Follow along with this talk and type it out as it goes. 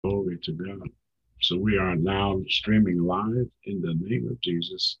Glory to God. So we are now streaming live in the name of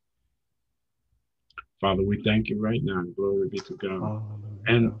Jesus. Father, we thank you right now. Glory be to God.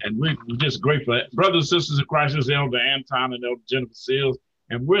 And Hallelujah. and we're just grateful. Brothers and sisters in Christ, this is Elder Anton and Elder Jennifer Seals,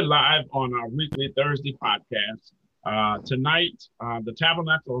 and we're live on our weekly Thursday podcast. Tonight, the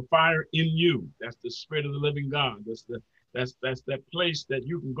Tabernacle of Fire in you. That's the Spirit of the Living God. That's that place that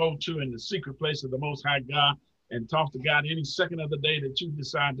you can go to in the secret place of the Most High God and talk to God any second of the day that you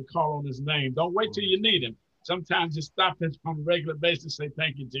decide to call on His name. Don't wait till Glory you to need Him. Sometimes just stop it on a regular basis. Say,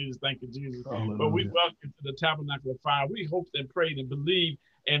 thank you, Jesus. Thank you, Jesus. God. But we Hallelujah. welcome you to the Tabernacle of Fire. We hope and pray and believe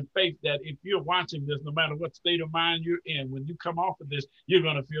and faith that if you're watching this, no matter what state of mind you're in, when you come off of this, you're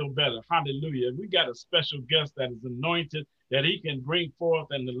going to feel better. Hallelujah. We got a special guest that is anointed that he can bring forth,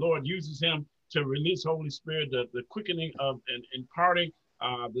 and the Lord uses him to release Holy Spirit, the quickening of and imparting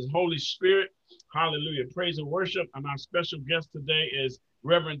the Holy Spirit. Hallelujah. Praise and worship. And our special guest today is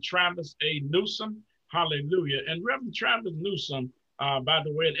Reverend Travis A. Newsom. Hallelujah. And Reverend Travis Newsom, by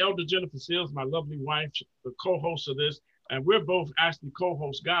the way, and Elder Jennifer Seals, my lovely wife, the co-host of this, and we're both actually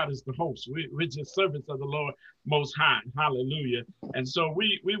co-hosts. God is the host. We're just servants of the Lord Most High. Hallelujah. And so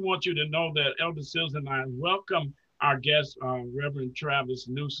we want you to know that Elder Seals and I welcome our guest, Reverend Travis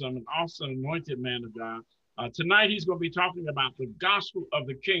Newsom, an also anointed man of God. Tonight, he's going to be talking about the gospel of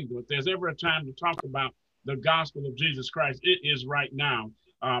the kingdom. If there's ever a time to talk about the gospel of Jesus Christ, it is right now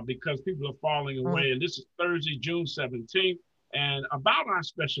because people are falling away. And this is Thursday, June 17th. And about our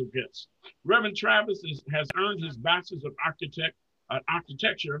special guest, Reverend Travis has earned his Bachelor's of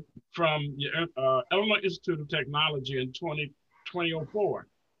Architecture from the Illinois Institute of Technology in 2004.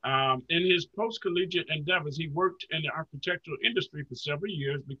 In his post-collegiate endeavors, he worked in the architectural industry for several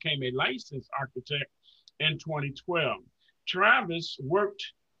years, became a licensed architect in 2012. Travis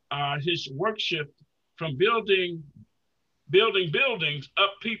worked his work shift from building buildings up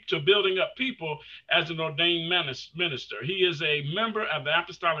to building up people as an ordained minister. He is a member of the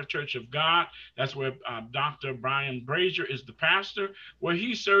Apostolic Church of God. That's where Dr. Brian Brazier is the pastor, where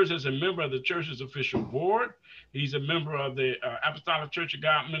he serves as a member of the church's official board. He's a member of the Apostolic Church of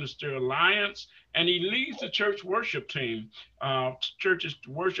God Ministerial Alliance, and he leads the church worship team, church's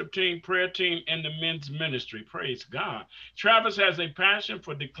worship team, prayer team, and the men's ministry. Praise God. Travis has a passion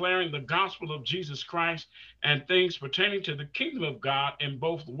for declaring the gospel of Jesus Christ and things pertaining to the kingdom of God in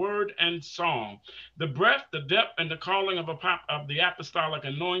both word and song. The breadth, the depth, and the calling of the apostolic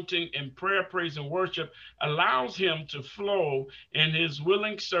anointing in prayer, praise, and worship allows him to flow in his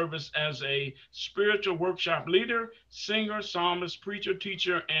willing service as a spiritual workshop leader, singer, psalmist, preacher,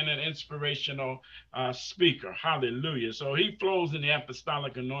 teacher, and an inspirational speaker. Hallelujah. So he flows in the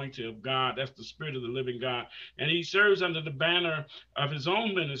apostolic anointing of God. That's the Spirit of the living God. And he serves under the banner of his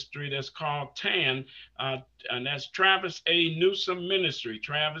own ministry that's called TAN, and that's Travis A. Newsom Ministry,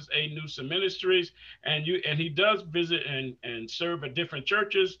 Travis A. Newsom Ministries. And he does visit and serve at different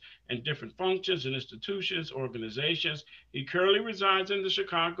churches and different functions and institutions, organizations. He currently resides in the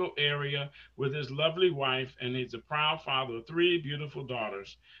Chicago area with his lovely wife, and he's a proud father of three beautiful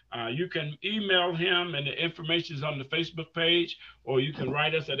daughters. You can email him, and the information is on the Facebook page, or you can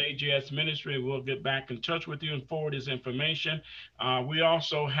write us at AJS Ministry, and we'll get back in touch with you and forward his information. We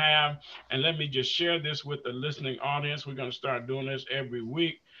also have, and let me just share this with the listening audience. We're going to start doing this every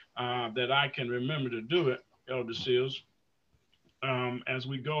week that I can remember to do it, Elder Seals. As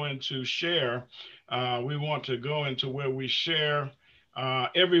we go into share, we want to go into where we share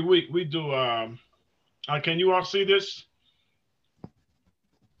every week. We do, can you all see this?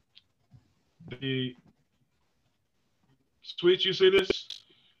 The Sweet, you see this?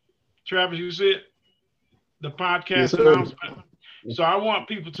 Travis, you see it? The Yes, podcast sir. announcement. So I want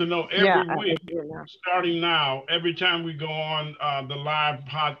people to know Yeah, every I week, see it now. starting now, every time we go on the live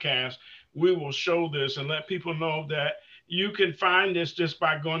podcast, we will show this and let people know that you can find this just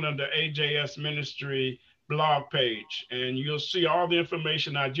by going on the AJS Ministry blog page. And you'll see all the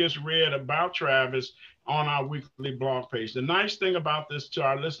information I just read about Travis on our weekly blog page. The nice thing about this to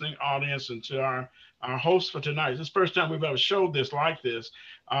our listening audience and to our host for tonight, this is the first time we've ever showed this like this,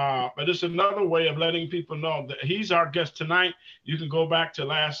 but it's another way of letting people know that he's our guest tonight. You can go back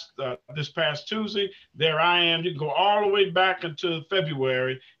to this past Tuesday. There I am. You can go all the way back into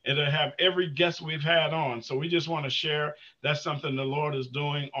February, and it'll have every guest we've had on. So we just want to share that's something the Lord is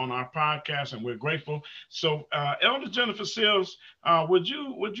doing on our podcast, and we're grateful. So, Elder Jennifer Seals, would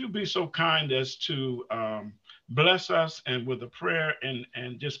you be so kind as to bless us and with a prayer and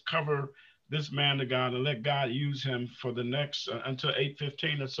just cover this man to God and let God use him for the next until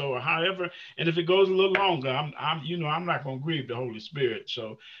 8:15 or so, or however. And if it goes a little longer, I'm not going to grieve the Holy Spirit.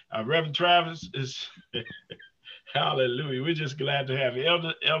 So, Reverend Travis is Hallelujah. We're just glad to have you.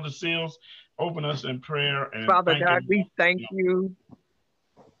 Elder Seals, open us in prayer and Father thank God, we thank you. you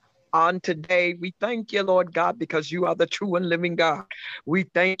on today. We thank you, Lord God, because you are the true and living God. We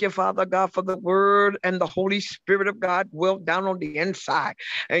thank you, Father God, for the word and the Holy Spirit of God will down on the inside.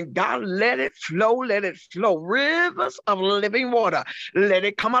 And God, let it flow, let it flow. Rivers of living water. Let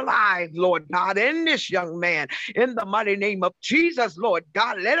it come alive, Lord God, in this young man. In the mighty name of Jesus, Lord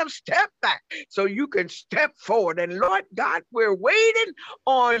God, let him step back so you can step forward. And Lord God, we're waiting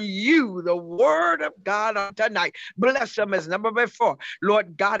on you, the word of God on tonight. Bless him as never before.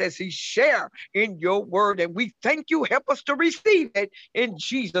 Lord God, as he share in your word. And we thank you. Help us to receive it in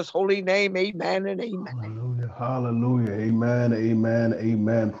Jesus' holy name. Amen and amen. Hallelujah. Hallelujah. Amen. Amen.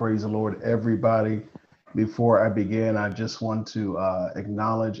 Amen. Praise the Lord, everybody. Before I begin, I just want to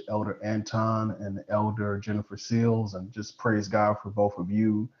acknowledge Elder Anton and Elder Jennifer Seals and just praise God for both of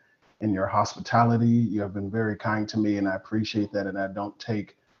you and your hospitality. You have been very kind to me, and I appreciate that, and I don't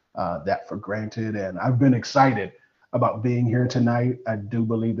take that for granted. And I've been excited about being here tonight. I do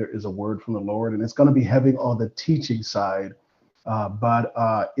believe there is a word from the Lord, and it's going to be heavy on the teaching side. But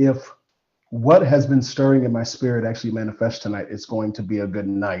if what has been stirring in my spirit actually manifests tonight, it's going to be a good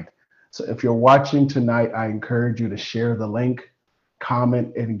night. So if you're watching tonight, I encourage you to share the link,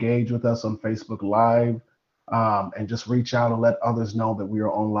 comment, engage with us on Facebook Live, and just reach out and let others know that we are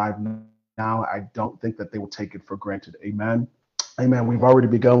on live now. I don't think that they will take it for granted. Amen. Amen. We've already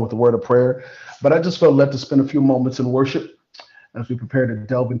begun with the word of prayer, but I just felt led to spend a few moments in worship as we prepare to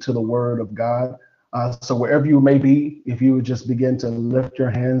delve into the word of God. So wherever you may be, if you would just begin to lift your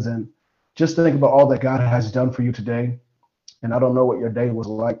hands and just think about all that God has done for you today. And I don't know what your day was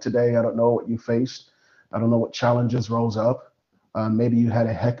like today. I don't know what you faced. I don't know what challenges rose up. Maybe you had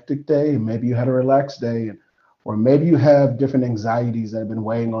a hectic day, maybe you had a relaxed day, or maybe you have different anxieties that have been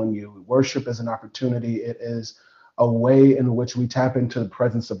weighing on you. Worship is an opportunity. It is a way in which we tap into the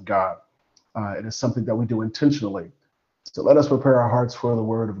presence of God. It is something that we do intentionally. So let us prepare our hearts for the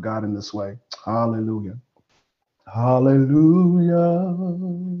word of God in this way. Hallelujah. Hallelujah.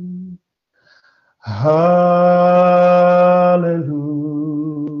 Hallelujah.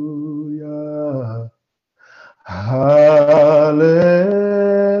 Hallelujah.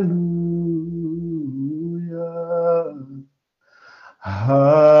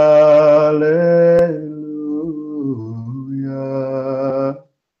 Hallelujah.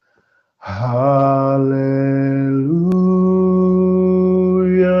 Hallelujah.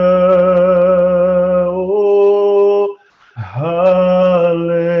 Oh,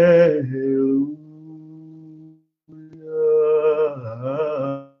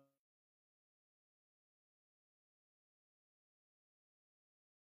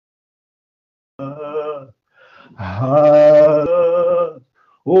 hallelujah.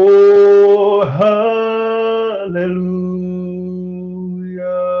 Oh, hallelujah.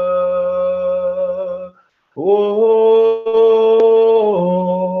 Oh,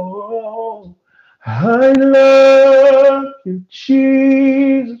 I love you,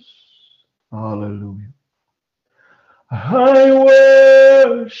 Jesus. Hallelujah. I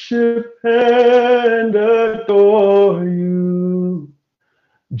worship and adore you.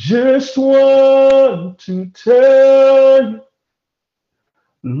 Just want to tell you,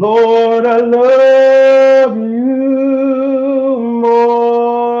 Lord, I love you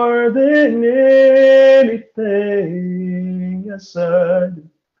more than anything. Yes, I do.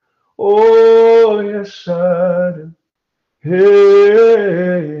 Oh, yes, I do.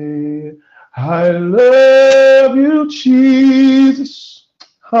 Hey, I love you, Jesus.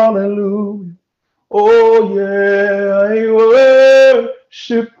 Hallelujah. Oh, yeah, I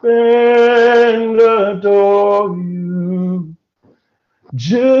worship and adore you.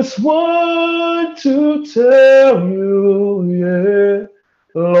 Just want to tell you, yeah,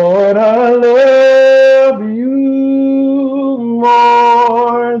 Lord, I love you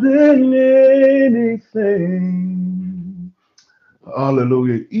more than anything.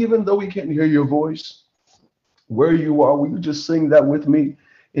 Hallelujah. Even though we can't hear your voice, where you are, will you just sing that with me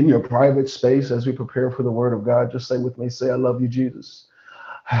in your private space as we prepare for the word of God? Just say with me, say, I love you, Jesus.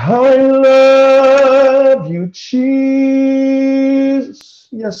 I love you, Jesus.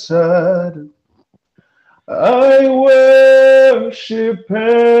 Yes, I do. I worship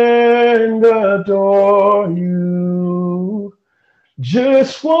and adore you.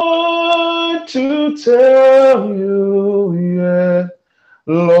 Just want to tell you, yeah,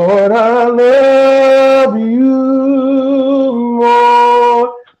 Lord, I love you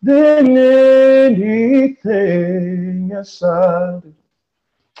more than anything. Yes, I do.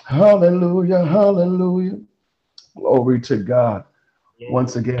 Hallelujah, hallelujah. Glory to God.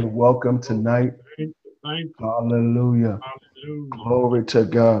 Once again, welcome tonight. Thank you. Hallelujah. Hallelujah. Glory to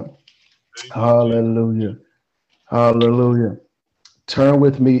God. Thank you, Hallelujah. Hallelujah. Turn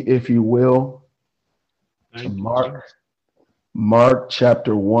with me, if you will, to Thank you, Mark. Mark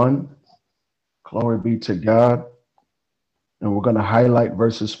chapter 1. Glory be to God. And we're going to highlight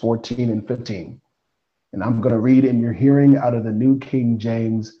verses 14 and 15. And I'm going to read in your hearing out of the New King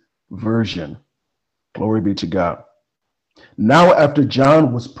James Version. Glory be to God. Now, after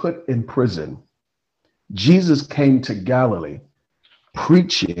John was put in prison, Jesus came to Galilee,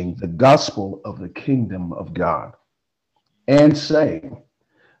 preaching the gospel of the kingdom of God, and saying,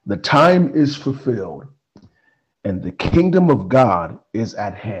 the time is fulfilled, and the kingdom of God is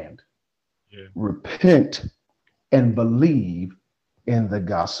at hand. Yeah. Repent and believe in the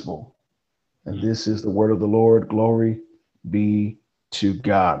gospel. And this is the word of the Lord. Glory be to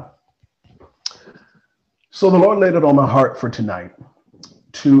God. So the Lord laid it on my heart for tonight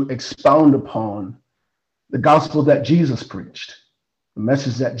to expound upon the gospel that Jesus preached, the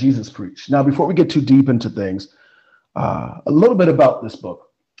message that Jesus preached. Now, before we get too deep into things, a little bit about this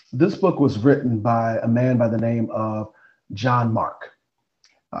book. This book was written by a man by the name of John Mark.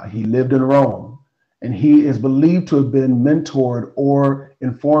 He lived in Rome, and he is believed to have been mentored or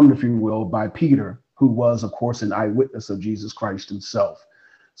informed, if you will, by Peter, who was, of course, an eyewitness of Jesus Christ himself.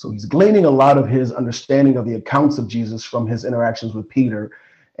 So he's gleaning a lot of his understanding of the accounts of Jesus from his interactions with Peter,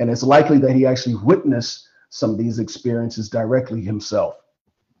 and it's likely that he actually witnessed some of these experiences directly himself.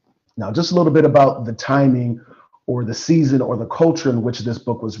 Now, just a little bit about the timing or the season or the culture in which this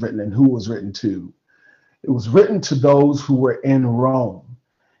book was written and who it was written to. It was written to those who were in Rome.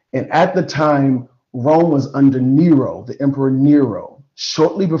 And at the time, Rome was under Nero, the Emperor Nero.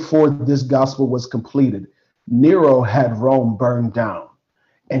 Shortly before this gospel was completed, Nero had Rome burned down,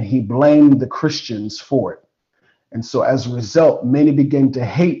 and he blamed the Christians for it. And so as a result, many began to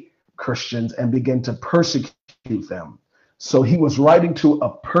hate Christians and began to persecute them. So he was writing to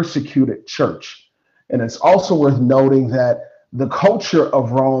a persecuted church. And it's also worth noting that the culture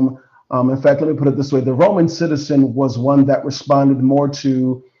of Rome, in fact, let me put it this way, the Roman citizen was one that responded more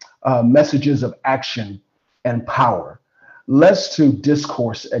to messages of action and power, less to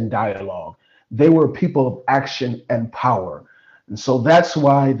discourse and dialogue. They were people of action and power. And so that's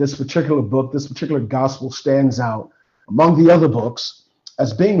why this particular book, this particular gospel stands out among the other books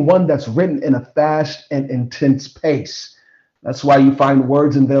as being one that's written in a fast and intense pace. That's why you find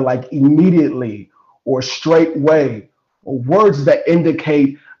words in there like immediately or straightway, or words that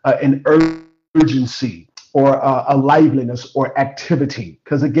indicate an urgency or a liveliness or activity.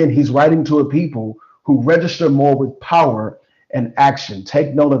 Because again, he's writing to a people who register more with power and action.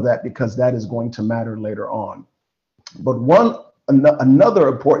 Take note of that because that is going to matter later on. But another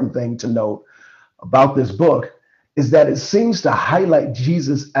important thing to note about this book is that it seems to highlight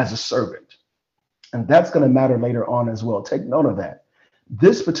Jesus as a servant. And that's going to matter later on as well. Take note of that.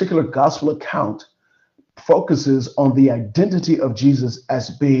 This particular gospel account focuses on the identity of Jesus as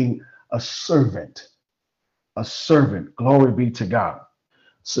being a servant. A servant. Glory be to God.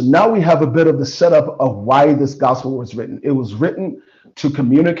 So now we have a bit of the setup of why this gospel was written. It was written to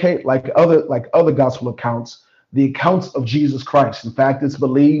communicate, like other gospel accounts, the accounts of Jesus Christ. In fact, it's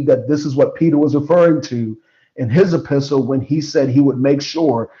believed that this is what Peter was referring to in his epistle when he said he would make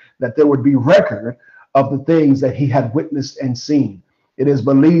sure that there would be record of the things that he had witnessed and seen. It is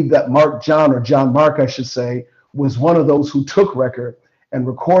believed that John Mark, I should say, was one of those who took record and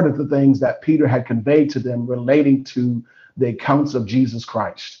recorded the things that Peter had conveyed to them relating to the accounts of Jesus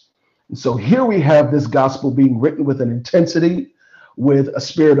Christ. And so here we have this gospel being written with an intensity, with a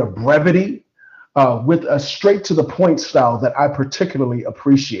spirit of brevity, with a straight to the point style that I particularly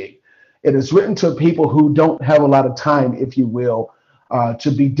appreciate. It is written to people who don't have a lot of time, if you will, to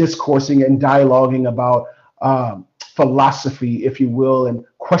be discoursing and dialoguing about philosophy, if you will, and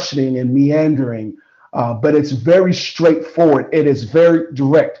questioning and meandering. But it's very straightforward. It is very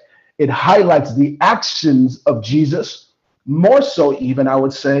direct. It highlights the actions of Jesus, more so even, I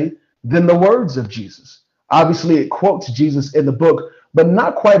would say, than the words of Jesus. Obviously, it quotes Jesus in the book, but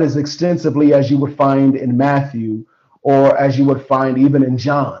not quite as extensively as you would find in Matthew or as you would find even in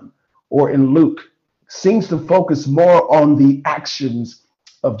John or in Luke. Seems to focus more on the actions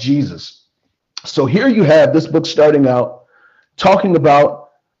of Jesus. So here you have this book starting out talking about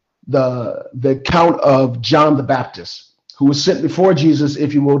the account of John the Baptist, who was sent before Jesus,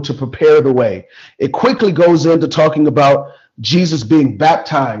 if you will, to prepare the way. It quickly goes into talking about Jesus being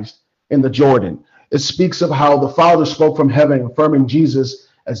baptized in the Jordan. It speaks of how the Father spoke from heaven, affirming Jesus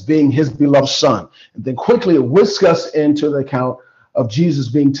as being his beloved Son. And then quickly it whisks us into the account of Jesus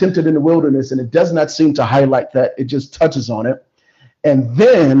being tempted in the wilderness, and it does not seem to highlight that. It just touches on it. And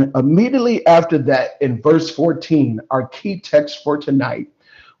then immediately after that, in verse 14, our key text for tonight,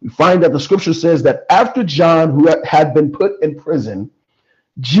 we find that the scripture says that after John, who had been put in prison,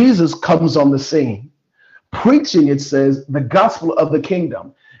 Jesus comes on the scene, preaching, it says, the gospel of the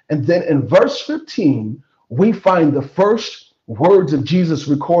kingdom. And then in verse 15, we find the first words of Jesus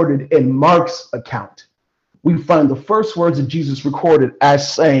recorded in Mark's account. We find the first words of Jesus recorded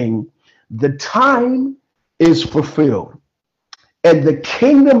as saying, the time is fulfilled and the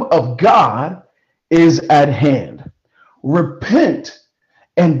kingdom of God is at hand. Repent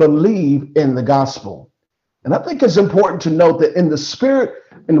and believe in the gospel. And I think it's important to note that in the spirit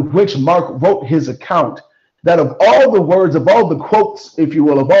in which Mark wrote his account, that of all the words, of all the quotes, if you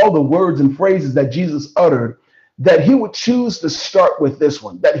will, of all the words and phrases that Jesus uttered, that he would choose to start with this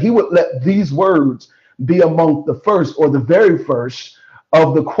one, that he would let these words be among the first or the very first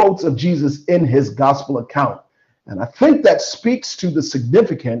of the quotes of Jesus in his gospel account. And I think that speaks to the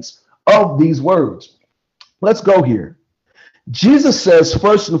significance of these words. Let's go here. Jesus says,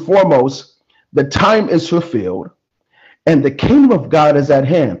 first and foremost, the time is fulfilled and the kingdom of God is at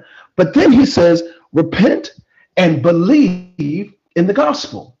hand. But then he says, repent and believe in the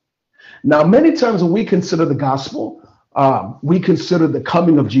gospel. Now, many times when we consider the gospel, we consider the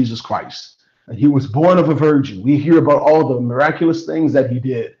coming of Jesus Christ. He was born of a virgin. We hear about all the miraculous things that he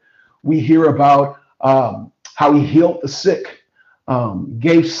did. We hear about how he healed the sick,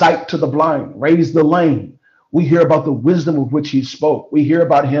 gave sight to the blind, raised the lame. We hear about the wisdom of which he spoke. We hear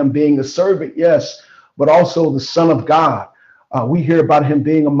about him being a servant, yes, but also the Son of God. We hear about him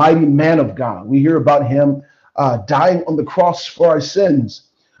being a mighty man of God. We hear about him dying on the cross for our sins.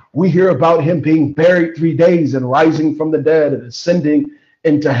 We hear about him being buried 3 days and rising from the dead and ascending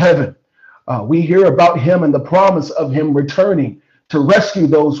into heaven. We hear about him and the promise of him returning to rescue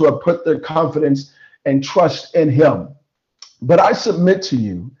those who have put their confidence and trust in him. But I submit to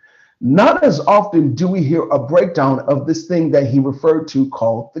you, not as often do we hear a breakdown of this thing that he referred to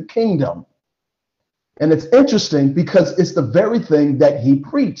called the kingdom. And it's interesting because it's the very thing that he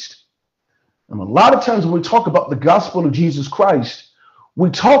preached. And a lot of times when we talk about the gospel of Jesus Christ, we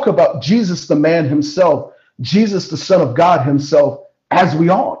talk about Jesus, the man himself, Jesus, the Son of God himself, as we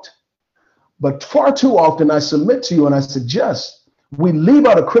ought. But far too often, I submit to you and I suggest we leave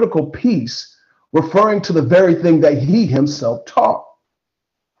out a critical piece referring to the very thing that he himself taught.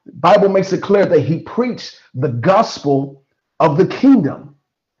 The Bible makes it clear that he preached the gospel of the kingdom.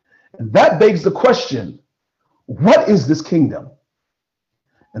 And that begs the question, what is this kingdom?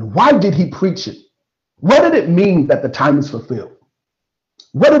 And why did he preach it? What did it mean that the time is fulfilled?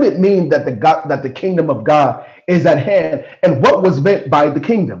 What did it mean that the kingdom of God is at hand? And what was meant by the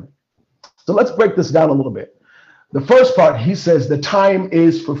kingdom? So let's break this down a little bit. The first part, he says the time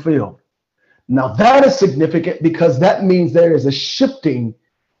is fulfilled. Now that is significant because that means there is a shifting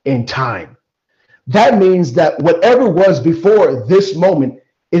in time. That means that whatever was before this moment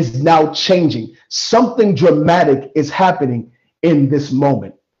is now changing. Something dramatic is happening in this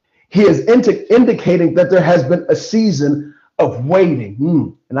moment. He is indicating that there has been a season of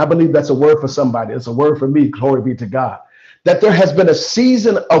waiting. And I believe that's a word for somebody. It's a word for me. Glory be to God. That there has been a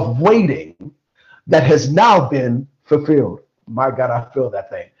season of waiting that has now been fulfilled. My God, I feel that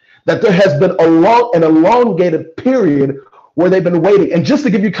thing. That there has been an elongated period where they've been waiting. And just to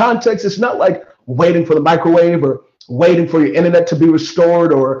give you context, it's not like waiting for the microwave or waiting for your internet to be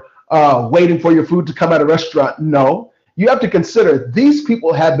restored or waiting for your food to come at a restaurant. No, you have to consider these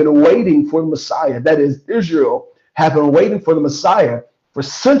people have been waiting for the Messiah. That is, Israel have been waiting for the Messiah for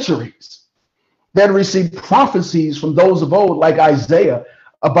centuries. They had received prophecies from those of old, like Isaiah,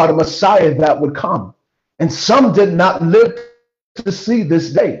 about a Messiah that would come. And some did not live to see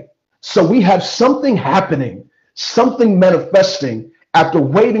this day. So we have something happening, something manifesting after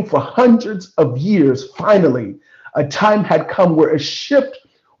waiting for hundreds of years. Finally, a time had come where a shift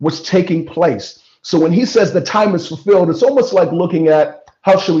was taking place. So when he says the time is fulfilled, it's almost like looking at,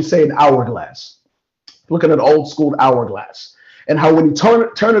 how should we say, an hourglass. Look at an old school hourglass. And how when you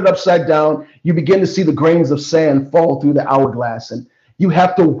turn it upside down, you begin to see the grains of sand fall through the hourglass. And you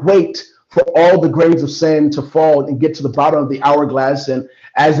have to wait for all the grains of sand to fall and get to the bottom of the hourglass. And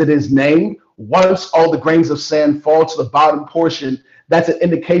as it is named, once all the grains of sand fall to the bottom portion, that's an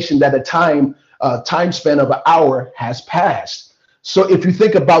indication that a time span of an hour has passed. So if you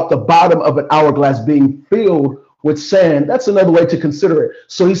think about the bottom of an hourglass being filled with sand, that's another way to consider it.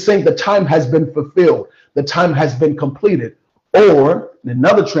 So he's saying the time has been fulfilled. The time has been completed. Or in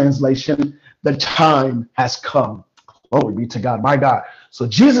another translation, the time has come. Glory be to God, my God. So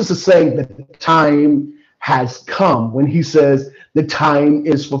Jesus is saying that the time has come when he says the time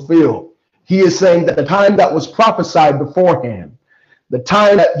is fulfilled. He is saying that the time that was prophesied beforehand, the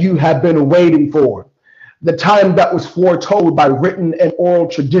time that you have been waiting for, the time that was foretold by written and oral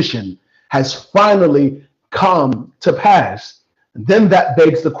tradition has finally come to pass. And then that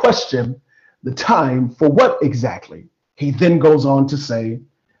begs the question, the time for what exactly? He then goes on to say,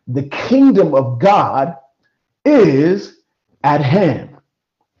 the kingdom of God is at hand.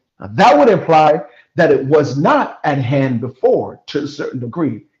 Now, that would imply that it was not at hand before to a certain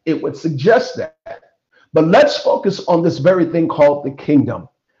degree. It would suggest that. But let's focus on this very thing called the kingdom.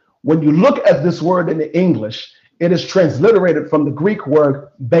 When you look at this word in the English, it is transliterated from the Greek word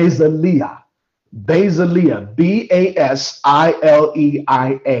basileia. Basileia, B-A-S-I-L-E-I-A,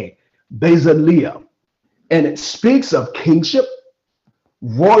 basileia. And it speaks of kingship,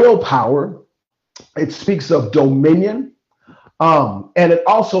 royal power. It speaks of dominion. And it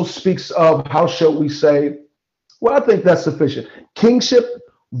also speaks of, how shall we say, well, I think that's sufficient. Kingship,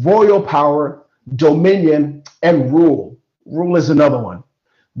 royal power, dominion, and rule. Rule is another one.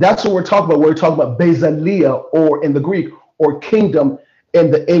 That's what we're talking about. We're talking about basileia, or in the Greek, or kingdom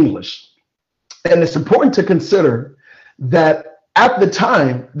in the English. And it's important to consider that at the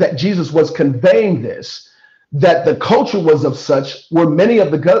time that Jesus was conveying this, that the culture was of such where many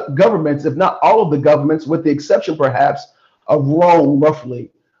of the governments, if not all of the governments, with the exception perhaps of Rome,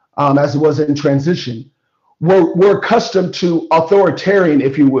 roughly, as it was in transition, were accustomed to authoritarian,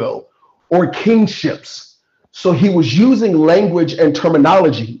 if you will, or kingships. So he was using language and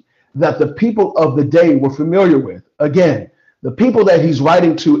terminology that the people of the day were familiar with. Again, the people that he's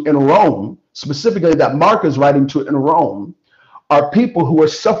writing to in Rome, specifically that Mark is writing to in Rome, are people who are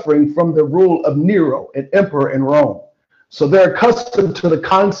suffering from the rule of Nero, an emperor in Rome. So they're accustomed to the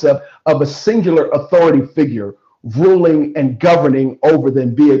concept of a singular authority figure ruling and governing over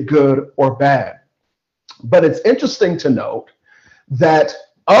them, be it good or bad. But it's interesting to note that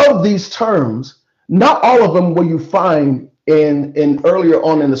of these terms, not all of them will you find in earlier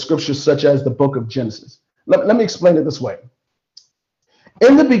on in the scriptures, such as the book of Genesis. Let me explain it this way.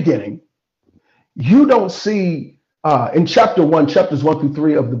 In the beginning, you don't see in chapters 1 through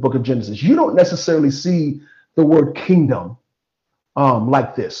 3 of the book of Genesis, you don't necessarily see the word kingdom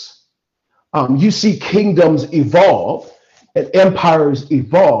like this. You see kingdoms evolve and empires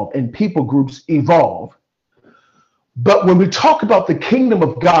evolve and people groups evolve. But when we talk about the kingdom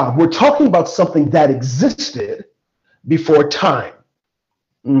of God, we're talking about something that existed before time.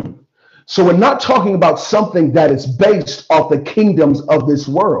 So we're not talking about something that is based off the kingdoms of this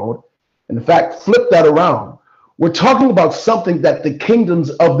world. And in fact, flip that around. We're talking about something that the kingdoms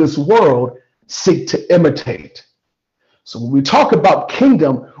of this world seek to imitate. So when we talk about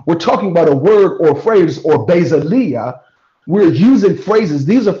kingdom, we're talking about a word or phrase or basileia. We're using phrases.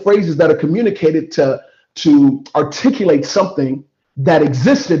 These are phrases that are communicated to articulate something that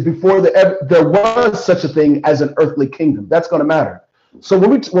existed before there was such a thing as an earthly kingdom. That's going to matter. So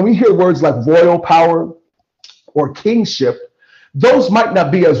when we hear words like royal power or kingship, those might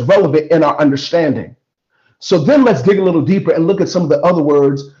not be as relevant in our understanding. So then let's dig a little deeper and look at some of the other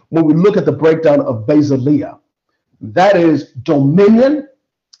words when we look at the breakdown of basileia. That is dominion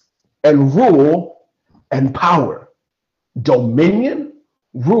and rule and power. Dominion,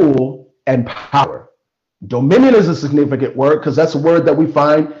 rule, and power. Dominion is a significant word because that's a word that we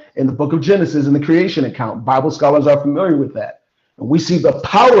find in the book of Genesis in the creation account. Bible scholars are familiar with that. And we see the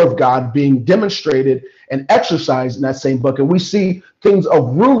power of God being demonstrated and exercised in that same book. And we see things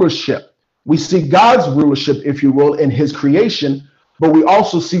of rulership. We see God's rulership, if you will, in his creation, but we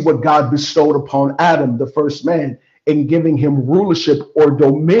also see what God bestowed upon Adam, the first man, in giving him rulership or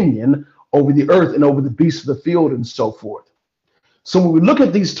dominion over the earth and over the beasts of the field and so forth. So when we look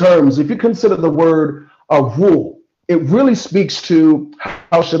at these terms, if you consider the word rule, it really speaks to,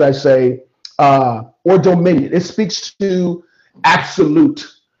 how should I say, or dominion. It speaks to absolute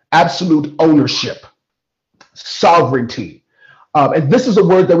ownership, sovereignty. And this is a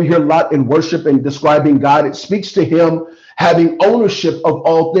word that we hear a lot in worship and describing God. It speaks to him having ownership of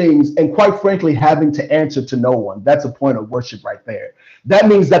all things and, quite frankly, having to answer to no one. That's a point of worship right there. That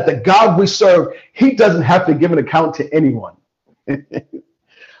means that the God we serve, he doesn't have to give an account to anyone.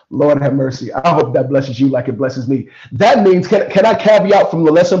 Lord have mercy. I hope that blesses you like it blesses me. That means, can I caveat from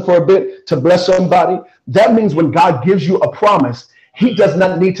the lesson for a bit to bless somebody? That means when God gives you a promise, he does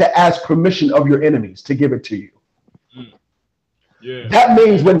not need to ask permission of your enemies to give it to you. Yeah. That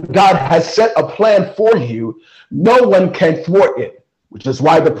means when God has set a plan for you, no one can thwart it, which is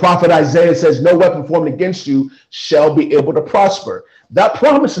why the prophet Isaiah says, no weapon formed against you shall be able to prosper. That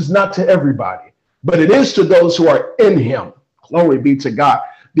promise is not to everybody, but it is to those who are in him. Glory be to God.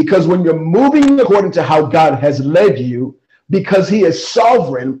 Because when you're moving according to how God has led you, because he is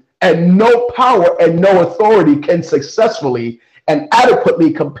sovereign and no power and no authority can successfully and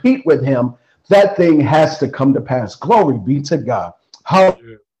adequately compete with him, that thing has to come to pass. Glory be to God.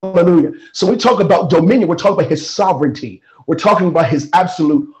 Hallelujah. So we talk about dominion. We're talking about his sovereignty. We're talking about his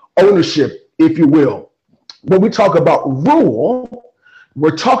absolute ownership, if you will. When we talk about rule,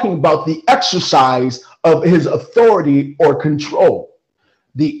 we're talking about the exercise of his authority or control.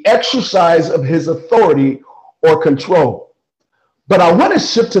 The exercise of his authority or control. But I want to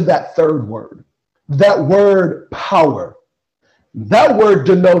shift to that third word, that word power. That word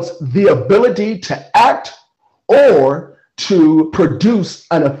denotes the ability to act or to produce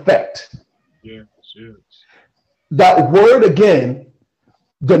an effect. Yes, yes. That word again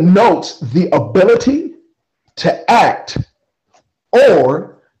denotes the ability to act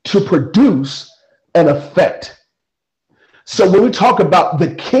or to produce an effect. So when we talk about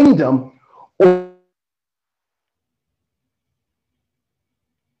the kingdom or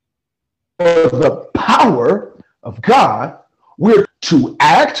the power of God, we're to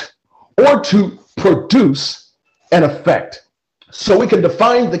act or to produce an effect. So we can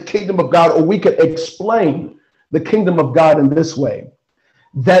define the kingdom of God, or we can explain the kingdom of God in this way,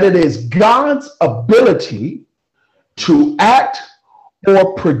 that it is God's ability to act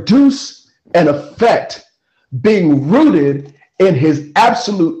or produce an effect being rooted in his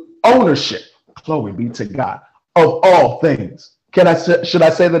absolute ownership, glory be to God, of all things. Should I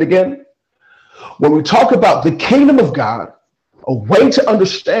say that again? When we talk about the kingdom of God, a way to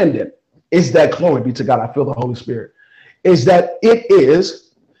understand it is that, glory be to God, I feel the Holy Spirit, is that it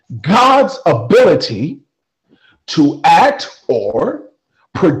is God's ability to act or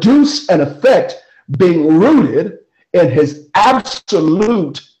produce an effect being rooted in his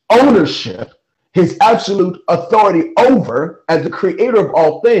absolute ownership, his absolute authority over, as the creator of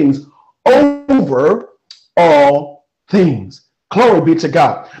all things, over all things. Glory be to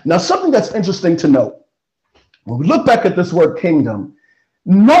God. Now, something that's interesting to note, when we look back at this word kingdom,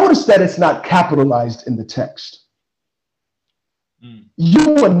 notice that it's not capitalized in the text. You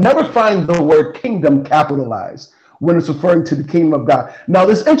will never find the word kingdom capitalized when it's referring to the kingdom of God. Now,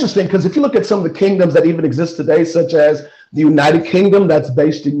 this is interesting because if you look at some of the kingdoms that even exist today, such as the United Kingdom that's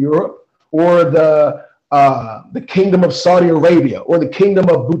based in Europe, or the kingdom of Saudi Arabia, or the kingdom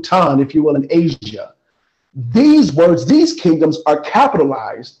of Bhutan, if you will, in Asia, these words, these kingdoms are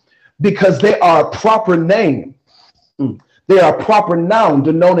capitalized because they are a proper name. They are a proper noun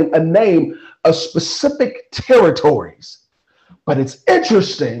denoting a name of specific territories. But it's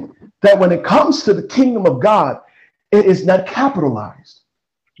interesting that when it comes to the kingdom of God, it is not capitalized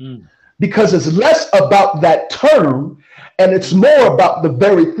because it's less about that term and it's more about the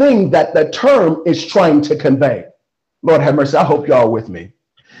very thing that the term is trying to convey. Lord have mercy. I hope y'all are with me.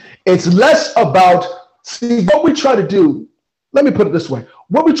 It's less about, see, what we try to do. Let me put it this way.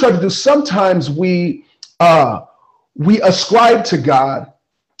 What we try to do, sometimes we ascribe to God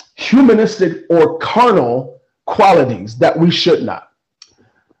humanistic or carnal qualities that we should not.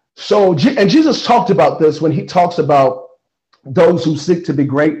 So, and Jesus talked about this when he talks about those who seek to be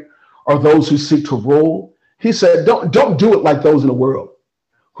great or those who seek to rule. He said, don't do it like those in the world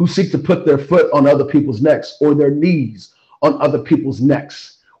who seek to put their foot on other people's necks or their knees on other people's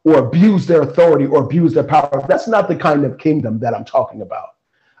necks or abuse their authority or abuse their power. That's not the kind of kingdom that I'm talking about.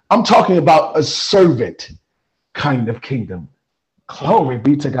 I'm talking about a servant kind of kingdom. Glory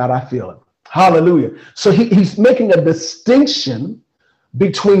be to God. I feel it. Hallelujah. So he's making a distinction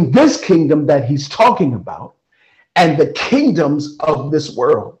between this kingdom that he's talking about and the kingdoms of this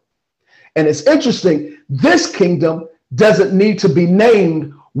world. And it's interesting, this kingdom doesn't need to be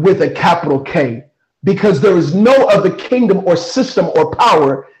named with a capital K because there is no other kingdom or system or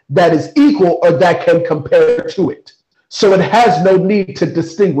power that is equal or that can compare to it. So it has no need to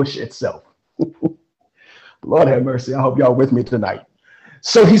distinguish itself. Lord have mercy. I hope y'all with me tonight.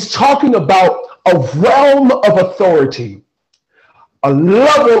 So he's talking about a realm of authority, a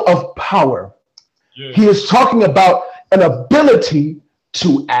level of power. Yeah. He is talking about an ability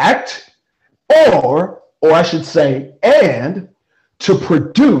to act or I should say, and to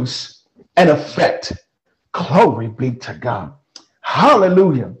produce an effect. Glory be to God.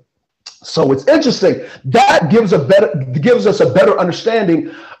 Hallelujah. So it's interesting. That gives us a better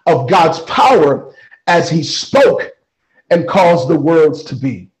understanding of God's power as he spoke and caused the worlds to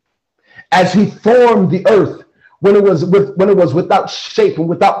be, as he formed the earth when it was without shape and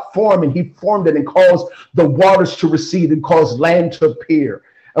without form, and he formed it and caused the waters to recede and caused land to appear.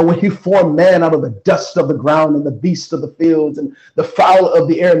 And when he formed man out of the dust of the ground and the beasts of the fields and the fowl of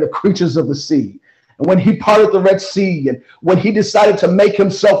the air and the creatures of the sea. And when he parted the Red Sea, and when he decided to make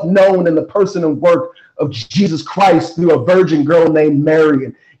himself known in the person and work of Jesus Christ through a virgin girl named Mary,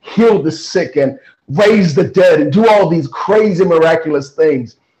 and healed the sick and raise the dead and do all these crazy miraculous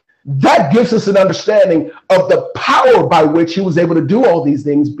things. That gives us an understanding of the power by which he was able to do all these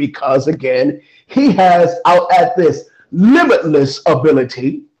things, because again, he has, out at this, limitless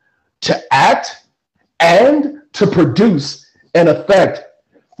ability to act and to produce an effect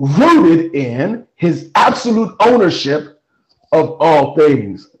rooted in his absolute ownership of all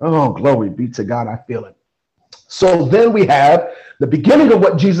things. Oh, glory be to God. I feel it. So then we have the beginning of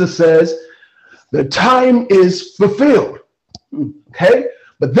what Jesus says, the time is fulfilled. Okay.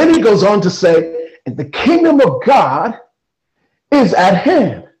 But then he goes on to say, and the kingdom of God is at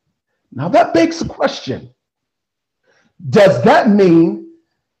hand. Now that begs the question. Does that mean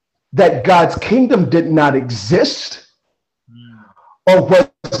that God's kingdom did not exist or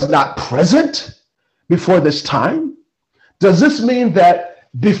was not present before this time? Does this mean that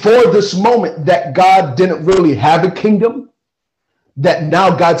before this moment that God didn't really have a kingdom, that now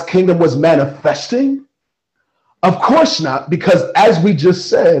God's kingdom was manifesting? Of course not, because as we just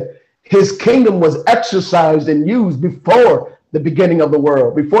said, his kingdom was exercised and used before the beginning of the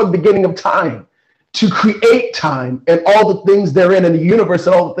world, before the beginning of time, to create time and all the things therein, and the universe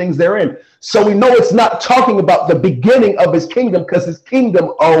and all the things therein. So we know it's not talking about the beginning of his kingdom, because his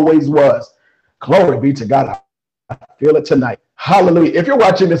kingdom always was. Glory be to God. I feel it tonight. Hallelujah. If you're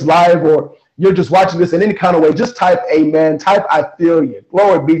watching this live or you're just watching this in any kind of way, just type amen, type I feel you.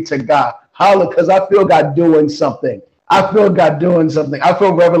 Glory be to God. Hallelujah, because I feel God doing something. I feel God doing something. I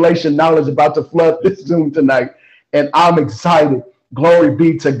feel revelation knowledge about to flood this Zoom tonight, and I'm excited. Glory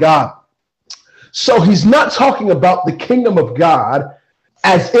be to God. So he's not talking about the kingdom of God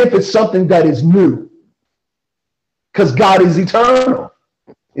as if it's something that is new, because God is eternal.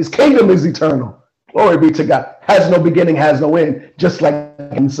 His kingdom is eternal. Glory be to God. Has no beginning, has no end, just like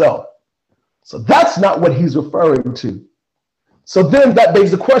himself. So that's not what he's referring to. So then that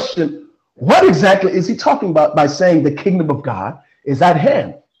begs the question, what exactly is he talking about by saying the kingdom of God is at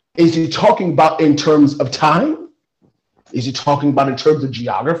hand? Is he talking about in terms of time? Is he talking about in terms of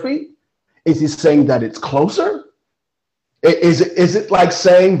geography? Is he saying that it's closer? Is it like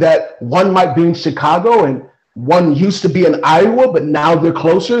saying that one might be in Chicago and one used to be in Iowa, but now they're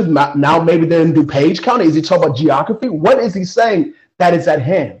closer? Now maybe they're in DuPage County. Is he talking about geography? What is he saying that is at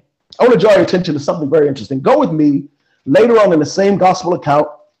hand? I want to draw your attention to something very interesting. Go with me later on in the same gospel account.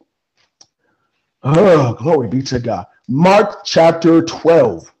 Oh, glory be to God. Mark chapter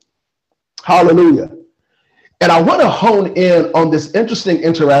 12. Hallelujah. And I want to hone in on this interesting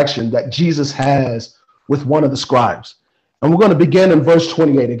interaction that Jesus has with one of the scribes. And we're going to begin in verse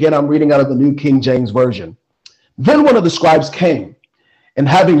 28. Again, I'm reading out of the New King James Version. Then one of the scribes came, and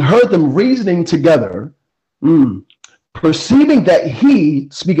having heard them reasoning together, perceiving that he,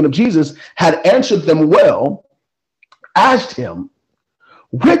 speaking of Jesus, had answered them well, asked him,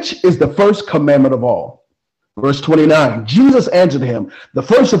 which is the first commandment of all? Verse 29, Jesus answered him, the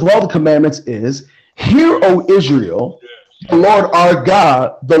first of all the commandments is, hear, O Israel, the Lord our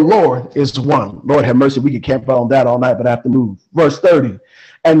God, the Lord is one. Lord have mercy, we could camp out on that all night, but I have to move. Verse 30,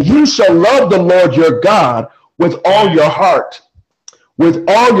 and you shall love the Lord your God with all your heart, with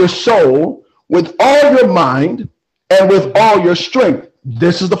all your soul, with all your mind, and with all your strength.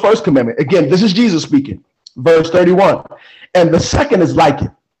 This is the first commandment. Again, this is Jesus speaking. Verse 31. And the second is like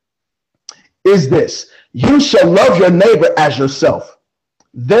it. Is this, you shall love your neighbor as yourself.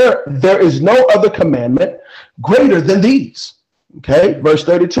 There is no other commandment greater than these. Okay, verse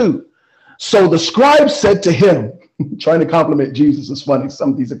 32. So the scribe said to him, trying to compliment Jesus. It's funny,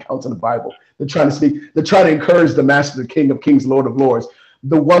 some of these accounts in the Bible, they're trying to encourage the master, the King of Kings, Lord of Lords,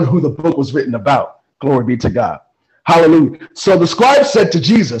 the one who the book was written about. Glory be to God. Hallelujah. So the scribe said to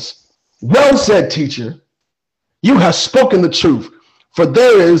Jesus, well said, teacher, you have spoken the truth, for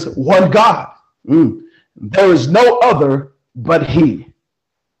there is one God. There is no other but he.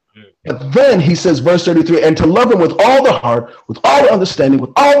 But then he says, verse 33, and to love him with all the heart, with all the understanding,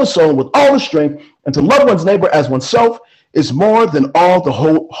 with all the soul, with all the strength, and to love one's neighbor as oneself is more than all the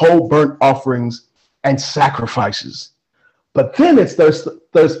whole burnt offerings and sacrifices. But then it's verse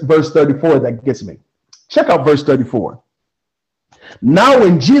 34 that gets me. Check out verse 34. Now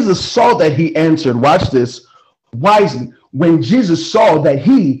when Jesus saw that he answered, watch this, wisely, when Jesus saw that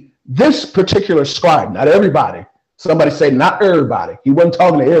this particular scribe, not everybody, somebody say not everybody. He wasn't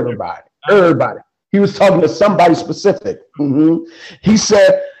talking to everybody. He was talking to somebody specific. He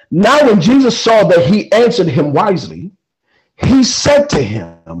said, now when Jesus saw that he answered him wisely, he said to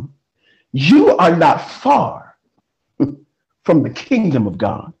him, you are not far from the kingdom of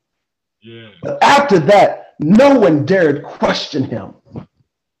God. Yeah. But after that, no one dared question him.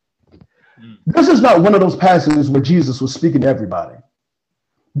 This is not one of those passages where Jesus was speaking to everybody.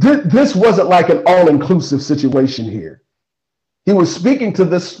 This wasn't like an all-inclusive situation here. He was speaking to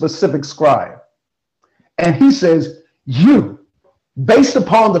this specific scribe. And he says, you, based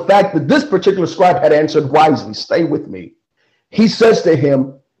upon the fact that this particular scribe had answered wisely, stay with me. He says to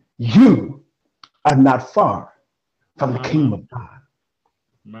him, you are not far from the kingdom of God.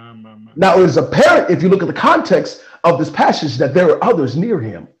 Now, it is apparent, if you look at the context of this passage, that there are others near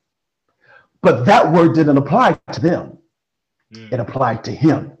him. But that word didn't apply to them. It applied to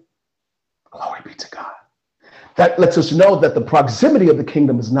him. Glory be to God. That lets us know that the proximity of the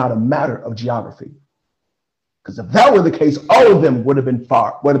kingdom is not a matter of geography. Because if that were the case, all of them would have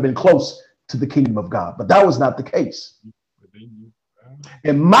been close to the kingdom of God. But that was not the case.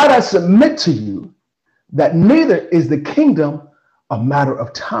 And might I submit to you that neither is the kingdom a matter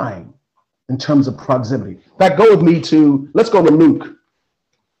of time in terms of proximity. In fact, go with me to, let's go to Luke.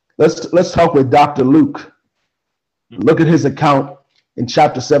 Let's talk with Dr. Luke. Look at his account in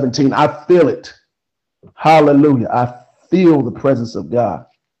chapter 17. I feel it. Hallelujah. I feel the presence of God.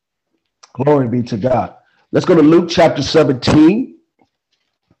 Glory be to God. Let's go to Luke chapter 17.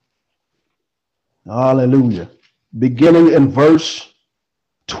 Hallelujah. Beginning in verse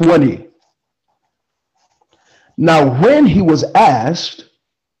 20. Now, when he was asked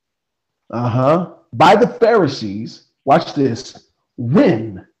by the Pharisees, watch this,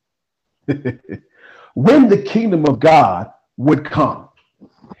 when the kingdom of God would come,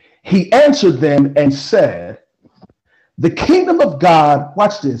 he answered them and said, the kingdom of God,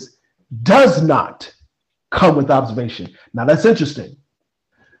 watch this, does not come with observation. Now that's interesting.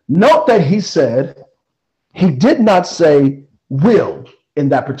 Note that he said, he did not say will in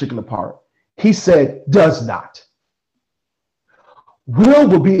that particular part. He said does not.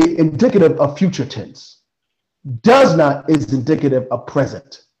 Will be indicative of future tense. Does not is indicative of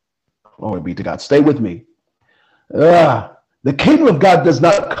present. Glory be to God. Stay with me. The kingdom of God does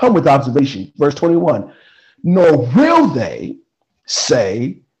not come with observation. Verse 21. Nor will they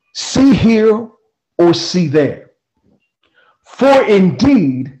say, see here or see there. For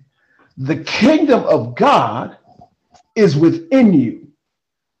indeed, the kingdom of God is within you.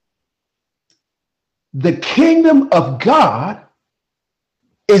 The kingdom of God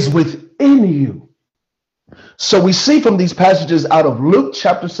is within you. So we see from these passages out of Luke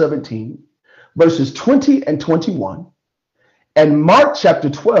chapter 17, verses 20 and 21, and Mark chapter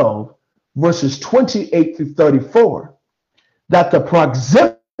 12, verses 28 through 34, that the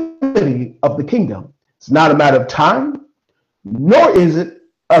proximity of the kingdom is not a matter of time, nor is it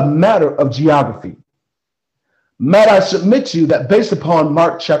a matter of geography. Might I submit to you that based upon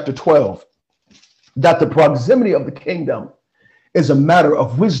Mark chapter 12, that the proximity of the kingdom is a matter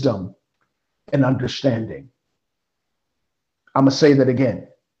of wisdom and understanding. I'm going to say that again.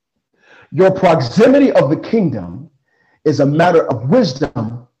 Your proximity of the kingdom is a matter of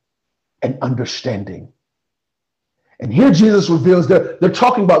wisdom and understanding. And here Jesus reveals they're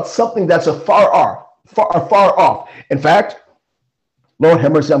talking about something that's far off. In fact, Lord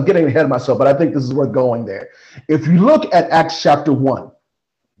have mercy, I'm getting ahead of myself, but I think this is worth going there. If you look at Acts chapter 1,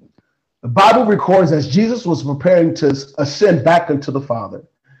 the Bible records as Jesus was preparing to ascend back into the Father,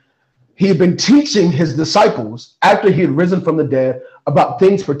 he had been teaching his disciples after he had risen from the dead about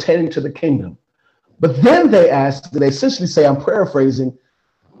things pertaining to the kingdom. But then they essentially say, I'm paraphrasing,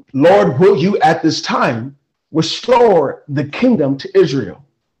 Lord, will you at this time restore the kingdom to Israel?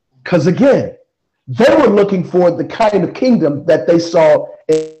 Because again, they were looking for the kind of kingdom that they saw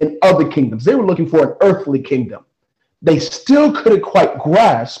in other kingdoms. They were looking for an earthly kingdom. They still couldn't quite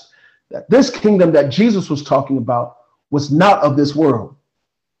grasp that this kingdom that Jesus was talking about was not of this world.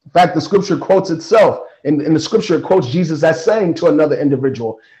 In fact, the scripture quotes itself. In the scripture, it quotes Jesus as saying to another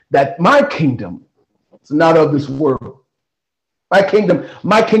individual that my kingdom is not of this world. My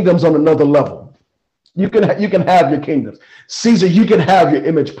kingdom's on another level. You can have your kingdoms. Caesar, you can have your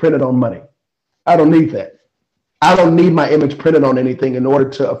image printed on money. I don't need that. I don't need my image printed on anything in order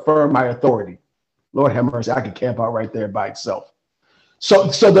to affirm my authority. Lord have mercy, I could camp out right there by itself. So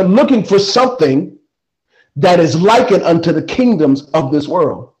they're looking for something that is likened unto the kingdoms of this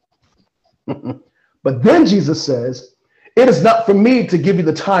world. But then Jesus says, it is not for me to give you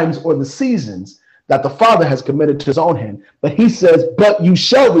the times or the seasons that the Father has committed to his own hand. But he says, but you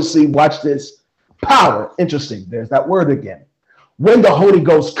shall receive, watch this, power. Interesting. There's that word again. When the Holy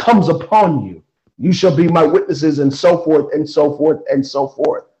Ghost comes upon you, you shall be my witnesses, and so forth and so forth and so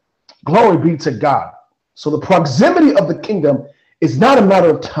forth. Glory be to God. So the proximity of the kingdom is not a matter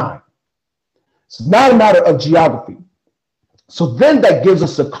of time. It's not a matter of geography. So then that gives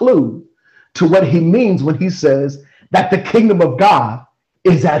us a clue to what he means when he says that the kingdom of God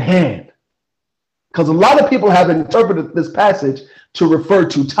is at hand. Because a lot of people have interpreted this passage to refer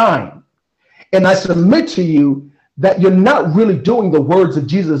to time. And I submit to you that you're not really doing the words of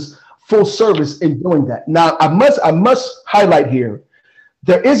Jesus full service in doing that. Now, I must highlight here,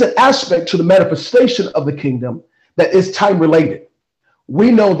 there is an aspect to the manifestation of the kingdom that is time related.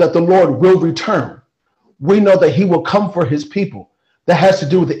 We know that the Lord will return. We know that he will come for his people. That has to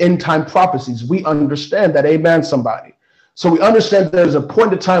do with the end time prophecies. We understand that. Amen, somebody. So we understand there's a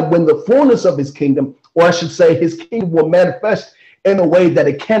point of time when the fullness of his kingdom, or I should say his kingdom, will manifest in a way that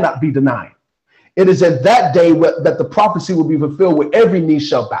it cannot be denied. It is at that day that the prophecy will be fulfilled, where every knee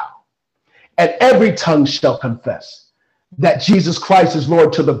shall bow and every tongue shall confess that Jesus Christ is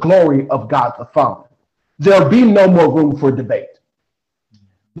Lord, to the glory of God the Father. There'll be no more room for debate.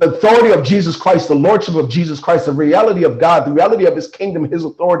 The authority of Jesus Christ, the lordship of Jesus Christ, the reality of God, the reality of his kingdom, his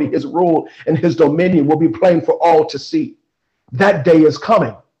authority, his rule, and his dominion will be plain for all to see. That day is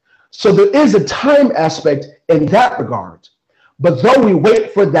coming. So there is a time aspect in that regard. But though we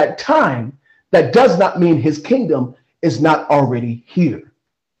wait for that time, that does not mean his kingdom is not already here.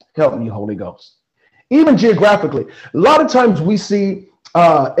 Help me, Holy Ghost. Even geographically, a lot of times we see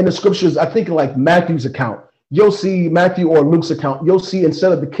in the scriptures, I think like Matthew's account, you'll see Matthew or Luke's account, you'll see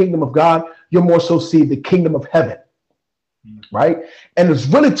instead of the kingdom of God, you'll more so see the kingdom of heaven, right? And it's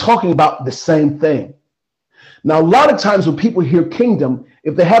really talking about the same thing. Now, a lot of times when people hear kingdom,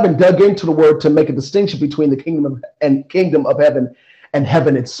 if they haven't dug into the word to make a distinction between the kingdom of heaven and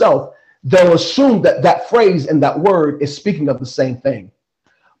heaven itself, they'll assume that that phrase and that word is speaking of the same thing.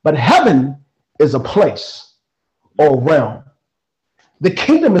 But heaven is a place or realm. The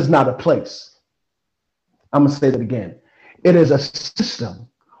kingdom is not a place. I'm going to say that again. It is a system,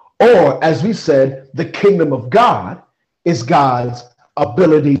 or as we said, the kingdom of God is God's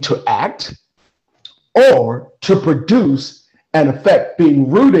ability to act or to produce an effect, being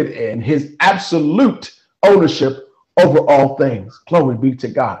rooted in his absolute ownership over all things. Glory be to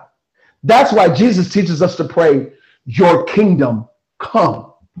God. That's why Jesus teaches us to pray, your kingdom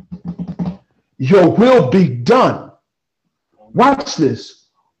come, your will be done. Watch this.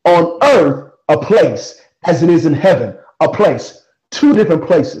 On earth, a place, as it is in heaven, a place. Two different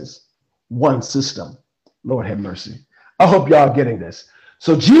places, one system. Lord have mercy. I hope y'all are getting this.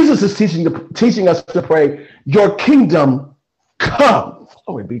 So Jesus is teaching us to pray, your kingdom come.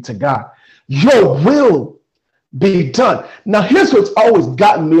 Glory be to God. Your will be done. Now, here's what's always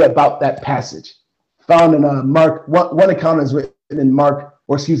gotten me about that passage. Found in Mark, one account is written in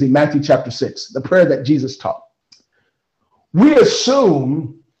Matthew chapter 6, the prayer that Jesus taught. We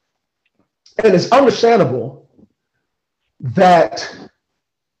assume, and it's understandable, that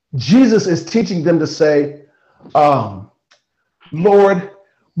Jesus is teaching them to say, Lord,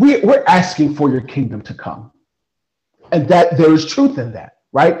 we're asking for your kingdom to come. And that there is truth in that,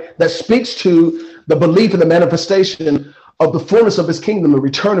 right? That speaks to the belief in the manifestation of the fullness of his kingdom, the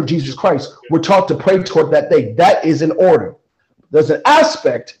return of Jesus Christ. We're taught to pray toward that day. That is in order. There's an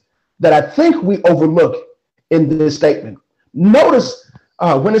aspect that I think we overlook in this statement. Notice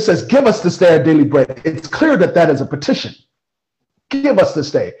when it says, give us this day our daily bread, it's clear that that is a petition. Give us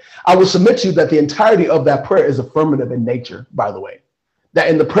this day. I will submit to you that the entirety of that prayer is affirmative in nature, by the way. That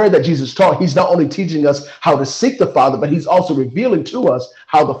in the prayer that Jesus taught, he's not only teaching us how to seek the Father, but he's also revealing to us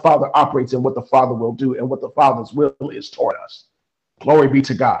how the Father operates and what the Father will do and what the Father's will is toward us. Glory be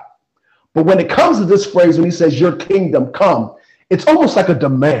to God. But when it comes to this phrase, when he says, your kingdom come, it's almost like a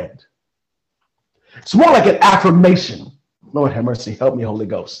demand. It's more like an affirmation. Lord have mercy. Help me, Holy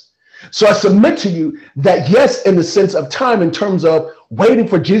Ghost. So I submit to you that yes, in the sense of time, in terms of waiting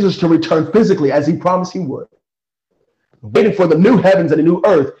for Jesus to return physically, as he promised he would, waiting for the new heavens and the new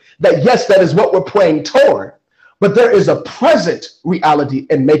earth, that yes, that is what we're praying toward. But there is a present reality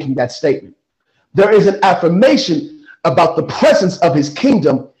in making that statement. There is an affirmation about the presence of his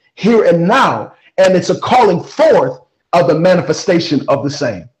kingdom here and now, and it's a calling forth of the manifestation of the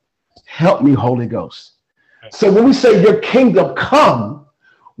same. Help me, Holy Ghost. So when we say your kingdom come,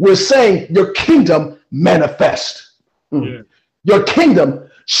 we're saying your kingdom manifest. Yeah. Your kingdom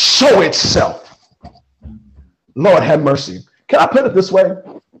show itself. Lord have mercy. Can I put it this way?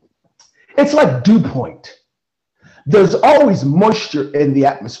 It's like dew point. There's always moisture in the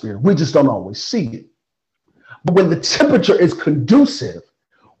atmosphere. We just don't always see it. But when the temperature is conducive,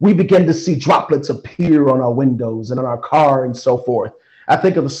 we begin to see droplets appear on our windows and on our car and so forth. I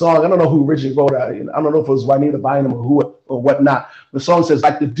think of a song, I don't know who originally wrote it. I don't know if it was Juanita Bynum or who or whatnot. The song says,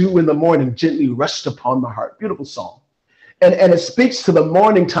 like the dew in the morning gently rest upon my heart. Beautiful song. And it speaks to the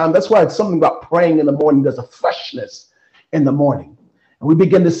morning time. That's why it's something about praying in the morning. There's a freshness in the morning. And we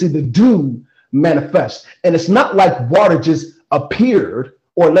begin to see the dew manifest. And it's not like water just appeared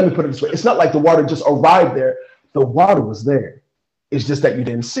Or let me put it this way. It's not like the water just arrived there. The water was there. It's just that you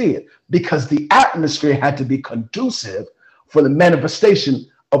didn't see it because the atmosphere had to be conducive for the manifestation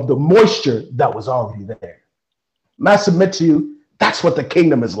of the moisture that was already there. May I submit to you, that's what the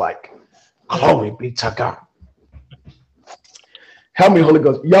kingdom is like. Glory be to God. Help me, Holy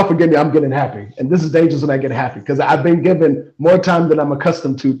Ghost. Y'all forgive me, I'm getting happy. And this is dangerous when I get happy because I've been given more time than I'm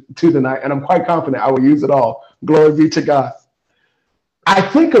accustomed to tonight, and I'm quite confident I will use it all. Glory be to God. I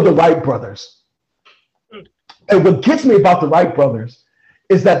think of the Wright brothers. And what gets me about the Wright brothers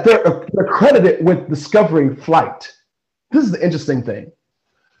is that they're credited with discovering flight. This is the interesting thing.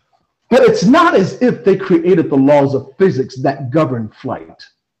 But it's not as if they created the laws of physics that govern flight.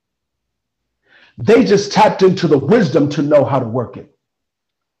 They just tapped into the wisdom to know how to work it.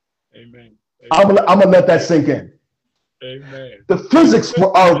 Amen. I'm gonna let that sink in. Amen. The physics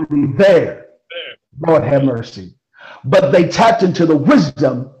were already there. Lord have mercy. But they tapped into the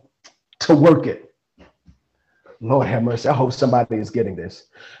wisdom to work it. Lord have mercy. I hope somebody is getting this.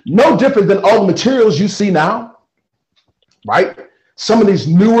 No different than all the materials you see now, right? Some of these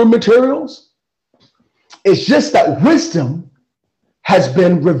newer materials. It's just that wisdom has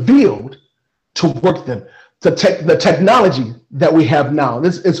been revealed to work them. The technology that we have now.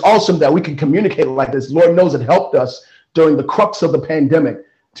 It's awesome that we can communicate like this. Lord knows it helped us during the crux of the pandemic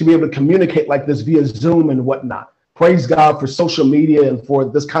to be able to communicate like this via Zoom and whatnot. Praise God for social media and for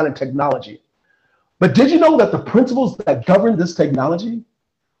this kind of technology. But did you know that the principles that govern this technology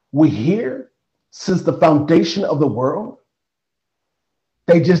we hear since the foundation of the world?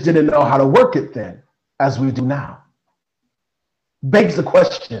 They just didn't know how to work it then, as we do now. Begs the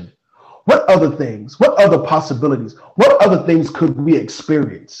question, what other things, what other possibilities, what other things could we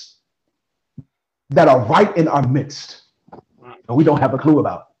experience that are right in our midst and we don't have a clue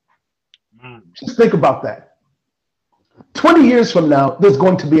about? Just think about that. 20 years from now, there's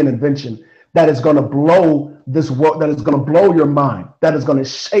going to be an invention that is going to blow this world, that is going to blow your mind, that is going to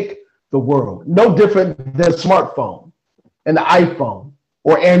shake the world. No different than a smartphone and the iPhone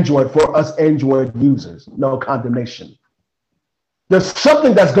or Android for us Android users. No condemnation. There's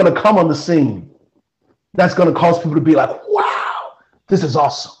something that's going to come on the scene that's going to cause people to be like, wow, this is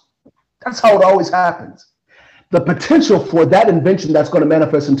awesome. That's how it always happens. The potential for that invention that's going to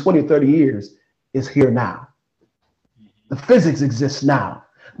manifest in 20 or 30 years is here now. The physics exists now.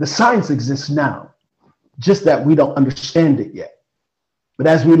 The science exists now, just that we don't understand it yet. But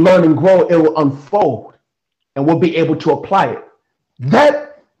as we learn and grow, it will unfold and we'll be able to apply it.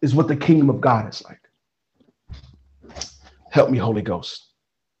 That is what the kingdom of God is like. Help me, Holy Ghost.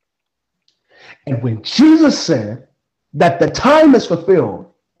 And when Jesus said that the time is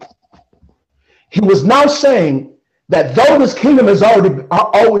fulfilled, he was now saying that though this kingdom has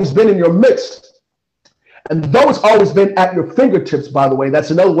always been in your midst, and though it's always been at your fingertips, by the way,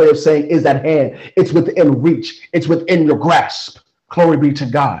 that's another way of saying is at hand. It's within reach. It's within your grasp. Glory be to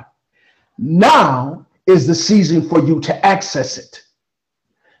God. Now is the season for you to access it.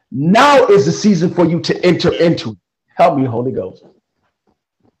 Now is the season for you to enter into it. Help me, Holy Ghost.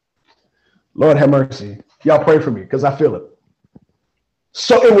 Lord have mercy. Y'all pray for me because I feel it.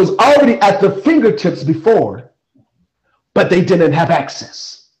 So it was already at the fingertips before, but they didn't have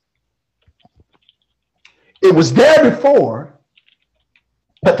access. It was there before,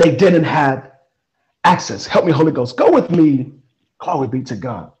 but they didn't have access. Help me, Holy Ghost. Go with me. Glory be to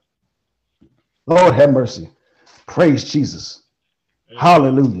God. Lord have mercy. Praise Jesus.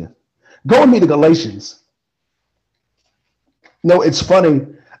 Hallelujah. Go with me to Galatians. No, it's funny.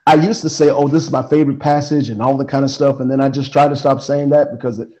 I used to say, oh, this is my favorite passage and all the kind of stuff. And then I just tried to stop saying that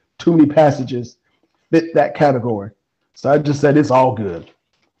because too many passages fit that category. So I just said, it's all good.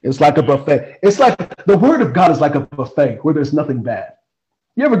 It's like a buffet. It's like the word of God is like a buffet where there's nothing bad.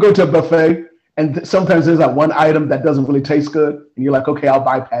 You ever go to a buffet and sometimes there's that one item that doesn't really taste good and you're like, okay, I'll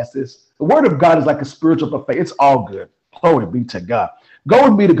bypass this. The word of God is like a spiritual buffet. It's all good. Glory be to God. Go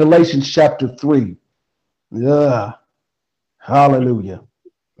with me to Galatians chapter 3. Yeah. Hallelujah.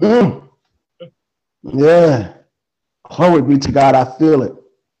 Yeah. Glory be to God. I feel it.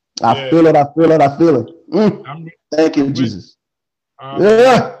 I feel it. I feel it. I feel it. Thank you, Jesus.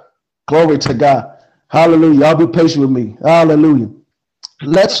 Yeah. Glory to God. Hallelujah. Y'all be patient with me. Hallelujah.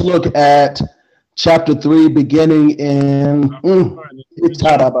 Let's look at chapter 3, beginning in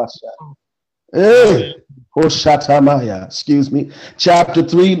excuse me. Chapter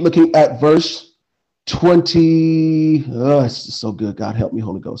 3, looking at verse 20. Oh, it's so good. God help me,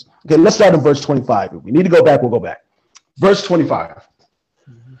 Holy Ghost. Okay, let's start in verse 25. If we need to go back, we'll go back. Verse 25.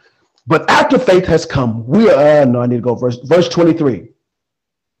 But after faith has come, I need to go verse 23.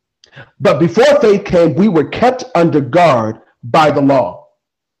 But before faith came, we were kept under guard by the law,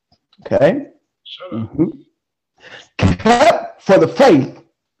 Okay. Shut up. Kept for the faith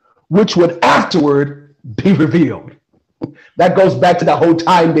which would afterward be revealed. That goes back to that whole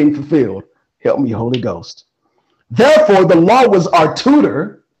time being fulfilled. Help me, Holy Ghost. Therefore, the law was our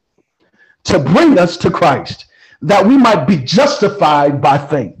tutor to bring us to Christ, that we might be justified by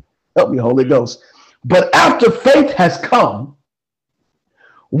faith. Help me, Holy Ghost. But after faith has come,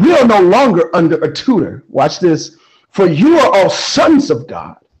 we are no longer under a tutor. Watch this. For you are all sons of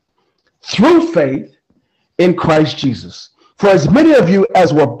God through faith in Christ Jesus. For as many of you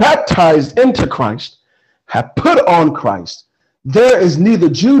as were baptized into Christ have put on Christ. There is neither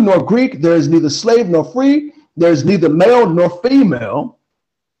Jew nor Greek, there is neither slave nor free, there is neither male nor female.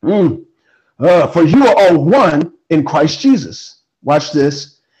 For you are all one in Christ Jesus. Watch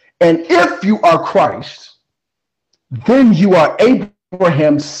this. And if you are Christ, then you are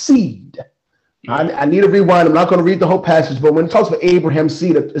Abraham's seed. I need to rewind. I'm not going to read the whole passage, but when it talks about Abraham's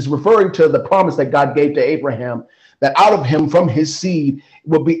seed, it's referring to the promise that God gave to Abraham, that out of him, from his seed,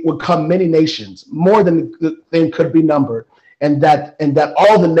 would come many nations, more than could be numbered, and that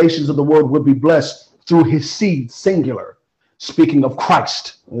all the nations of the world would be blessed through his seed, singular. Speaking of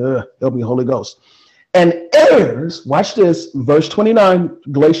Christ, help me, Holy Ghost. And heirs, watch this, verse 29,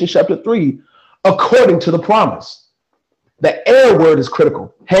 Galatians chapter 3, according to the promise. The heir word is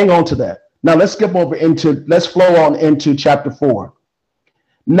critical. Hang on to that. Now let's flow on into chapter 4.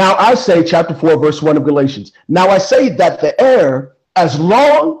 Now I say, chapter 4, verse 1 of Galatians. Now I say that the heir, as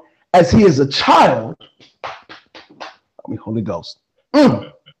long as he is a child, Holy Ghost,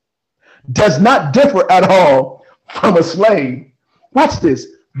 does not differ at all from a slave. Watch this.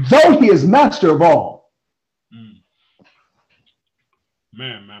 Though he is master of all.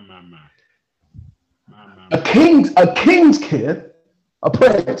 Man. A king's kid, a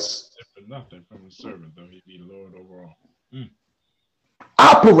prince. Nothing from a servant, though he be Lord over all.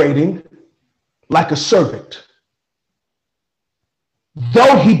 Operating like a servant.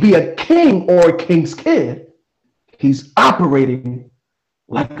 Though he be a king or a king's kid, he's operating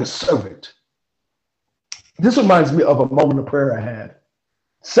like a servant. This reminds me of a moment of prayer I had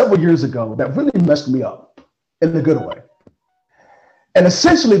several years ago that really messed me up in a good way. And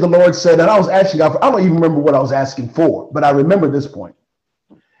essentially the Lord said, and I was asking God, I don't even remember what I was asking for, but I remember this point.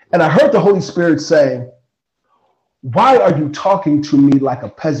 And I heard the Holy Spirit say, why are you talking to me like a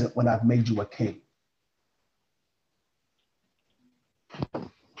peasant when I've made you a king?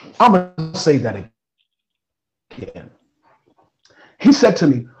 I'm going to say that again. He said to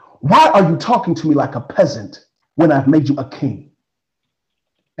me, why are you talking to me like a peasant when I've made you a king?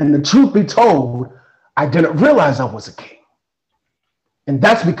 And the truth be told, I didn't realize I was a king. And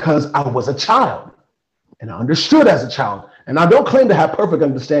that's because I was a child and I understood as a child. And I don't claim to have perfect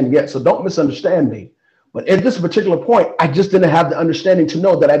understanding yet, so don't misunderstand me. But at this particular point, I just didn't have the understanding to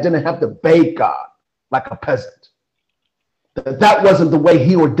know that I didn't have to beg God like a peasant. That wasn't the way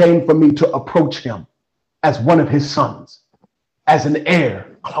he ordained for me to approach him as one of his sons, as an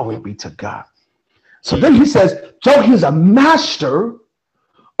heir. Glory be to God. So then he says, so he's a master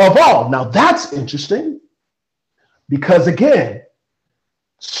of all. Now that's interesting because again,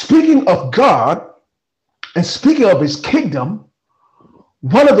 speaking of God, and speaking of his kingdom,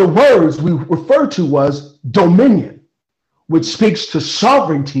 one of the words we referred to was dominion, which speaks to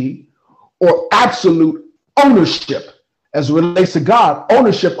sovereignty or absolute ownership as it relates to God,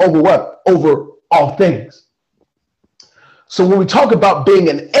 ownership over what? Over all things. So when we talk about being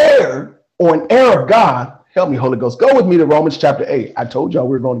an heir or an heir of God, help me, Holy Ghost, go with me to Romans chapter 8. I told y'all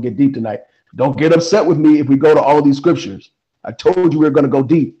we were going to get deep tonight. Don't get upset with me if we go to all these scriptures. I told you we were going to go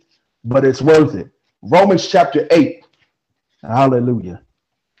deep, but it's worth it. Romans chapter 8. Hallelujah.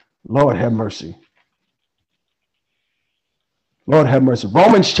 Lord have mercy. Lord have mercy.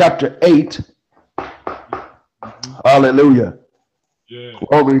 Romans chapter 8. Hallelujah. Yeah.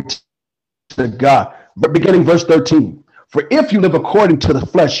 Glory to God. But beginning verse 13. For if you live according to the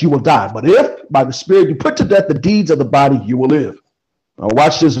flesh, you will die. But if by the Spirit you put to death the deeds of the body, you will live. Now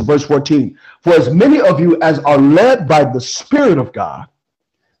watch this in verse 14. For as many of you as are led by the Spirit of God,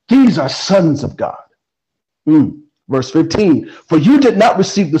 these are sons of God. Verse 15, for you did not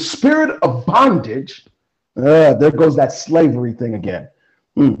receive the spirit of bondage. There goes that slavery thing again.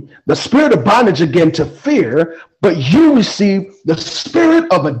 The spirit of bondage again to fear, but you received the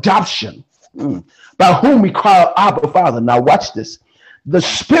spirit of adoption, by whom we cry out, Abba, Father. Now watch this. The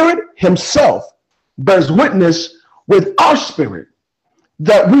Spirit himself bears witness with our spirit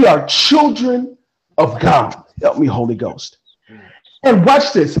that we are children of God. Help me, Holy Ghost. And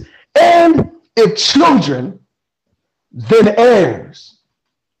watch this. And if children, then heirs.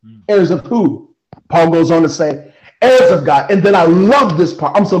 Heirs of who? Paul goes on to say, heirs of God. And then I love this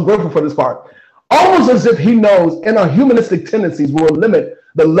part. I'm so grateful for this part. Almost as if he knows in our humanistic tendencies will limit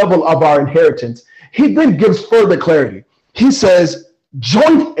the level of our inheritance. He then gives further clarity. He says,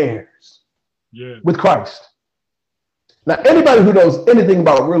 joint heirs with Christ. Now, anybody who knows anything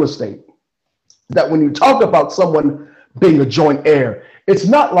about real estate, that when you talk about someone being a joint heir, it's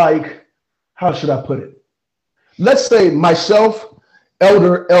not like, how should I put it? Let's say myself,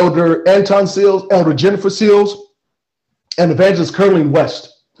 Elder Anton Seals, Elder Jennifer Seals, and Evangelist Curling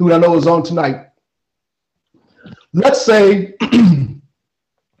West, who I know is on tonight. Let's say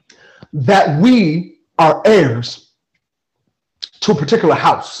that we are heirs to a particular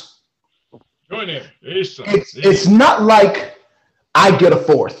house. It's not like I get a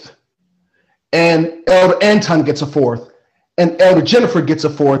fourth, and Elder Anton gets a fourth, and Elder Jennifer gets a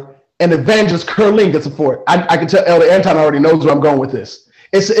fourth, and Evangelist Curling gets a fourth. I can tell Elder Anton already knows where I'm going with this.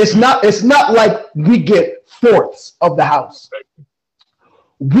 It's not like we get fourths of the house.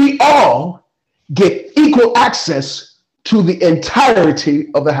 We all get equal access to the entirety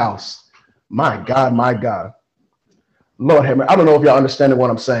of the house. My God, my God. Lord have mercy. I don't know if y'all understand what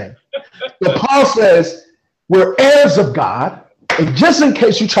I'm saying. But Paul says we're heirs of God. And just in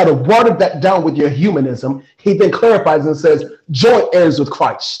case you try to water that down with your humanism, he then clarifies and says, joint heirs with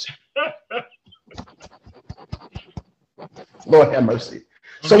Christ. Lord have mercy.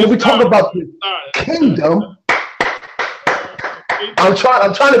 So when we talk about the kingdom, I'm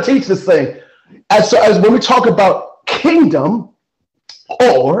trying to teach this thing. As when we talk about kingdom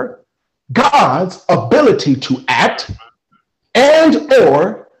or God's ability to act and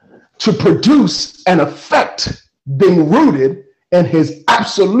or to produce an effect being rooted in his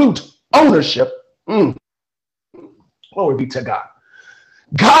absolute ownership. Glory be to God.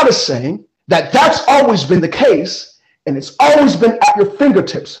 God is saying that that's always been the case, and it's always been at your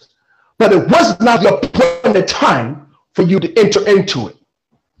fingertips, but it was not your appointed time for you to enter into it.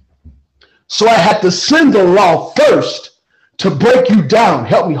 So I had to send the law first to break you down.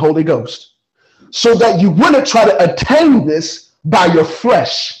 Help me, Holy Ghost, so that you wouldn't try to attain this by your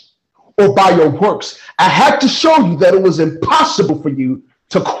flesh or by your works. I had to show you that it was impossible for you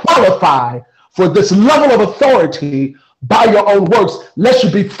to qualify for this level of authority by your own works, lest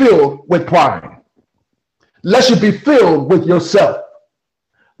you be filled with pride, lest you be filled with yourself,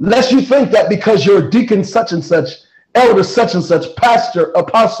 lest you think that because you're a deacon such and such, elder such and such, pastor,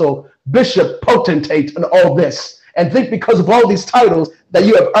 apostle, bishop, potentate, and all this, and think because of all these titles that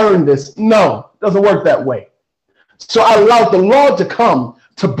you have earned this. No, it doesn't work that way. So I allowed the Lord to come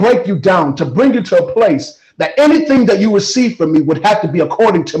to break you down, to bring you to a place that anything that you receive from me would have to be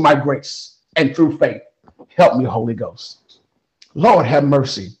according to my grace and through faith. Help me, Holy Ghost. Lord, have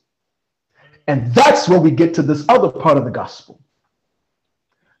mercy. And that's where we get to this other part of the gospel.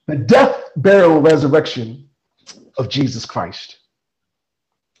 The death, burial, and resurrection of Jesus Christ.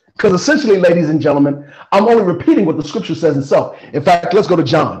 Because essentially, ladies and gentlemen, I'm only repeating what the scripture says itself. In fact, let's go to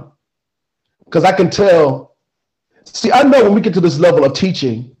John. Because I can tell. See, I know when we get to this level of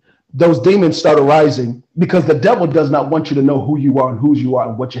teaching, those demons start arising because the devil does not want you to know who you are and whose you are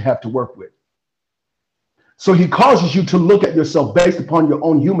and what you have to work with. So he causes you to look at yourself based upon your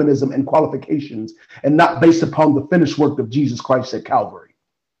own humanism and qualifications and not based upon the finished work of Jesus Christ at Calvary.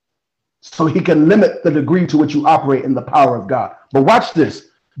 So he can limit the degree to which you operate in the power of God. But watch this.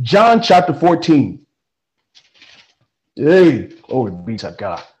 John chapter 14. Hey, glory be to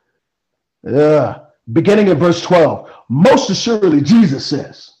God. Beginning in verse 12. Most assuredly, Jesus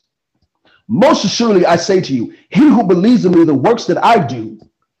says, most assuredly, I say to you, he who believes in me, the works that I do,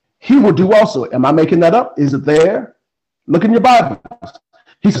 he will do also. Am I making that up? Is it there? Look in your Bible.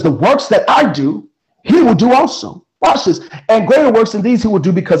 He says, the works that I do, he will do also. Watch this. And greater works than these he will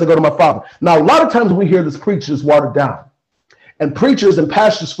do because I go to my Father. Now, a lot of times we hear this preacher is watered down. And preachers and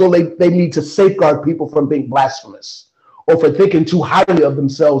pastors feel they need to safeguard people from being blasphemous or for thinking too highly of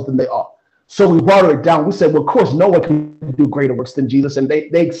themselves than they are. So we water it down. We say, well, of course, no one can do greater works than Jesus. And they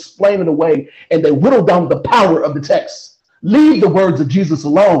explain it away and they whittle down the power of the text. Leave the words of Jesus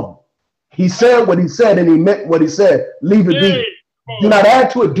alone. He said what he said and he meant what he said. Leave it be. Do not add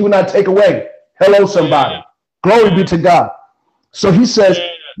to it. Do not take away. Hello, somebody. Glory be to God. So he says,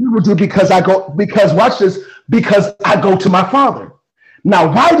 he will do because I go, because watch this, because I go to my Father.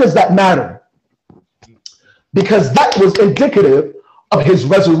 Now, why does that matter? Because that was indicative of his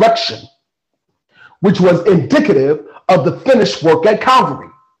resurrection, which was indicative of the finished work at Calvary,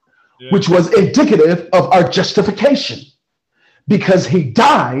 which was indicative of our justification, because he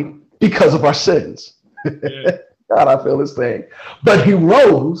died because of our sins. God, I feel this thing. But he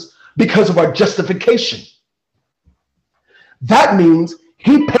rose because of our justification. That means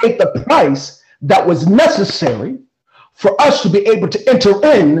he paid the price that was necessary for us to be able to enter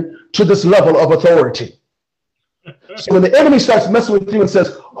in to this level of authority. So when the enemy starts messing with you and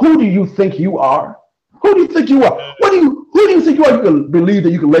says, who do you think you are? Who do you think you are? Who do you think you are? You can believe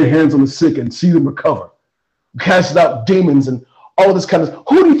that you can lay hands on the sick and see them recover, cast out demons and all this kind of stuff.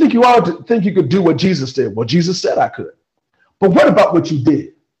 Who do you think you are to think you could do what Jesus did? Well, Jesus said I could. But what about what you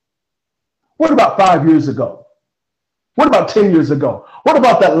did? What about 5 years ago? What about 10 years ago? What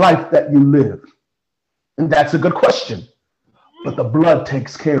about that life that you lived? And that's a good question. But the blood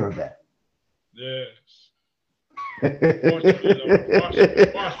takes care of that. Yes.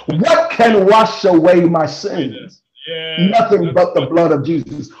 What can wash away my sins? Yes. Nothing but the blood of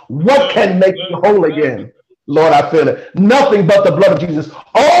Jesus. What can make me whole again? Lord, I feel it. Nothing but the blood of Jesus.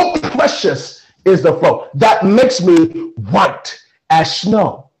 Oh, precious is the flow that makes me white as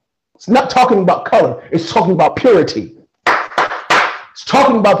snow. It's not talking about color. It's talking about purity. It's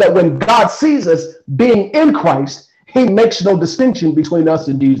talking about that when God sees us being in Christ, he makes no distinction between us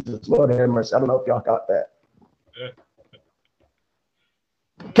and Jesus. Lord have mercy. I don't know if y'all got that.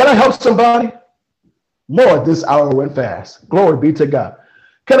 Can I help somebody? Lord, this hour went fast. Glory be to God.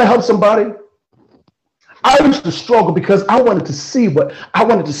 Can I help somebody? I used to struggle because I wanted to see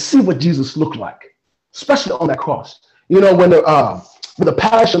what Jesus looked like, especially on that cross. You know, when the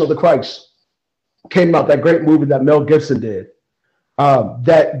Passion of the Christ came out, that great movie that Mel Gibson did,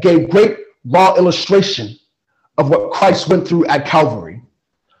 that gave great raw illustration of what Christ went through at Calvary.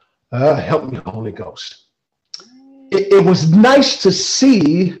 Help me, Holy Ghost. It was nice to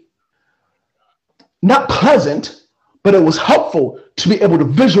see, not pleasant, but it was helpful to be able to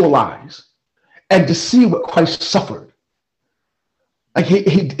visualize and to see what Christ suffered. Like he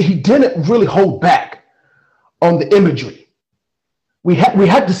didn't really hold back on the imagery. We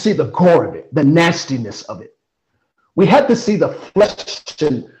had to see the gore of it, the nastiness of it. We had to see the flesh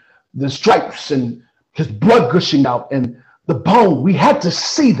and the stripes and his blood gushing out and the bone. We had to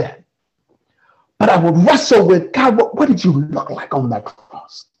see that. But I would wrestle with, God, what did you look like on that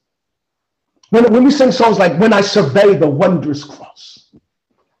cross? When we sing songs like, when I survey the wondrous cross.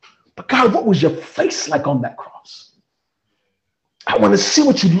 But God, what was your face like on that cross? I want to see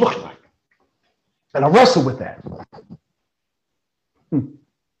what you look like. And I wrestle with that. And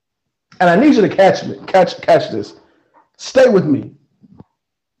I need you to catch this. Stay with me.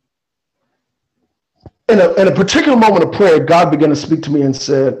 In a particular moment of prayer, God began to speak to me and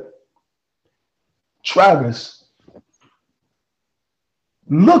said, Travis,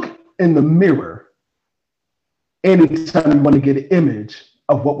 look in the mirror anytime you want to get an image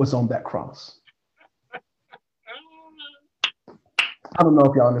of what was on that cross. I don't know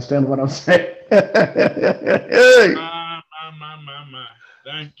if y'all understand what I'm saying.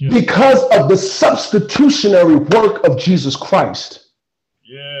 Thank you. Because of the substitutionary work of Jesus Christ.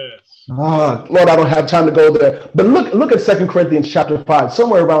 Yes. Lord, I don't have time to go there. But look at 2 Corinthians chapter 5,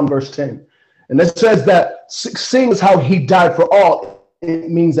 somewhere around verse 10. And it says that seeing as how he died for all, it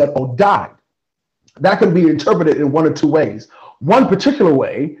means that all died. That can be interpreted in one or two ways. One particular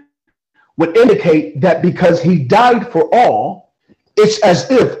way would indicate that because he died for all, it's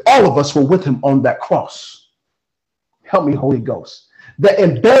as if all of us were with him on that cross. Help me, Holy Ghost. That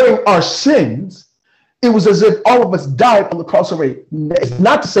in bearing our sins, it was as if all of us died on the cross already. It's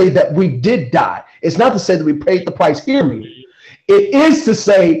not to say that we did die. It's not to say that we paid the price. Hear me. It is to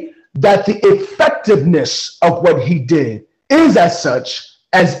say that the effectiveness of what he did is as such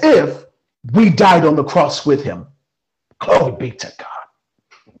as if we died on the cross with him. Glory be to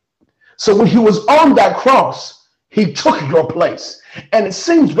God. So when he was on that cross, he took your place. And it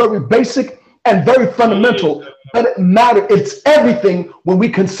seems very basic and very fundamental, but it matters. It's everything when we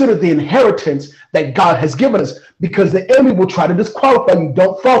consider the inheritance that God has given us, because the enemy will try to disqualify you.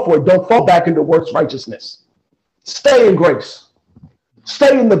 Don't fall for it. Don't fall back into works righteousness. Stay in grace.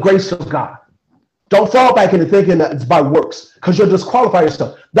 Stay in the grace of God. Don't fall back into thinking that it's by works, because you'll disqualify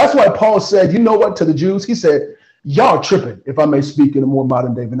yourself. That's why Paul said, you know what, to the Jews? He said, y'all tripping, if I may speak in a more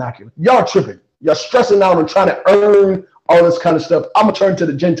modern day vernacular. Y'all tripping. You're stressing out and trying to earn all this kind of stuff. I'm going to turn to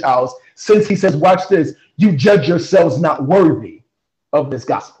the Gentiles, since he says, watch this, you judge yourselves not worthy of this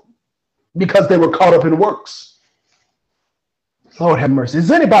gospel, because they were caught up in works. Lord have mercy.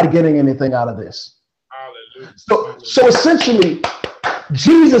 Is anybody getting anything out of this? Hallelujah. So essentially,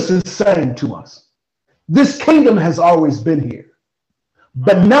 Jesus is saying to us, this kingdom has always been here.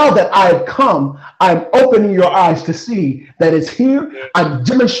 But now that I have come, I'm opening your eyes to see that it's here. I'm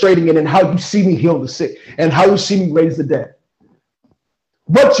demonstrating it in how you see me heal the sick and how you see me raise the dead.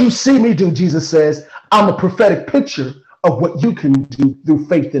 What you see me do, Jesus says, I'm a prophetic picture of what you can do through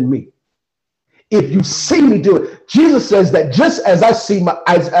faith in me. If you see me do it, Jesus says that just as I see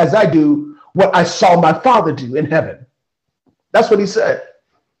as I do what I saw my Father do in heaven. That's what he said.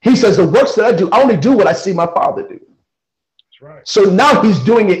 He says, the works that I do, I only do what I see my Father do. That's right. So now he's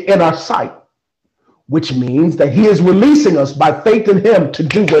doing it in our sight, which means that he is releasing us by faith in him to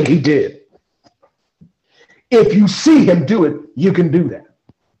do what he did. If you see him do it, you can do that.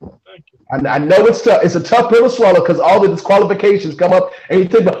 Thank you. And I know it's tough. It's a tough pill to swallow because all the disqualifications come up and you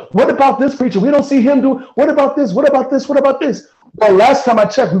think, what about this preacher? We don't see him do it. What about this? What about this? What about this? Well, last time I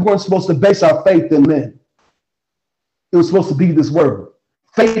checked, we weren't supposed to base our faith in men. It was supposed to be this word.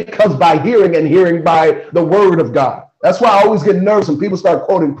 Faith comes by hearing and hearing by the word of God. That's why I always get nervous when people start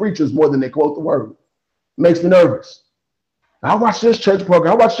quoting preachers more than they quote the word. It makes me nervous. I watch this church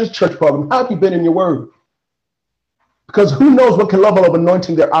program. I watch this church program. How have you been in your word? Because who knows what level of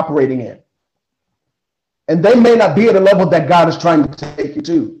anointing they're operating in. And they may not be at a level that God is trying to take you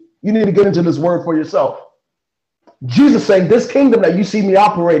to. You need to get into this word for yourself. Jesus saying, this kingdom that you see me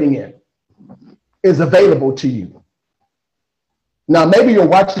operating in is available to you. Now, maybe you're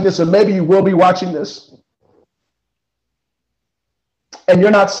watching this, or maybe you will be watching this, and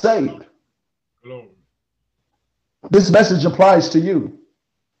you're not saved. Glory. This message applies to you.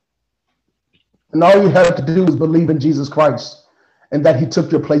 And all you have to do is believe in Jesus Christ and that he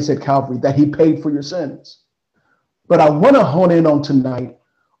took your place at Calvary, that he paid for your sins. But I want to hone in on tonight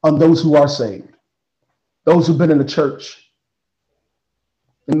on those who are saved, those who've been in the church.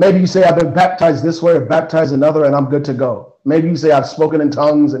 And maybe you say, I've been baptized this way or baptized another, and I'm good to go. Maybe you say, I've spoken in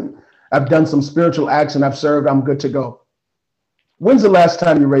tongues and I've done some spiritual acts and I've served, I'm good to go. When's the last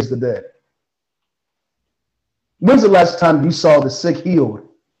time you raised the dead? When's the last time you saw the sick healed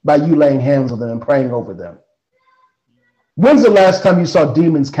by you laying hands on them and praying over them? When's the last time you saw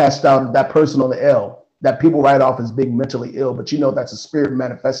demons cast out of that person on the L that people write off as being mentally ill, but you know that's a spirit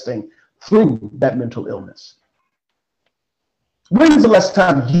manifesting through that mental illness? When's the last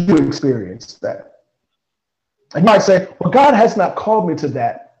time you experienced that? And you might say, well, God has not called me to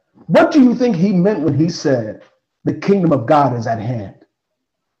that. What do you think he meant when he said the kingdom of God is at hand?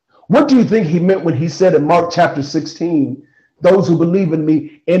 What do you think he meant when he said in Mark chapter 16, those who believe in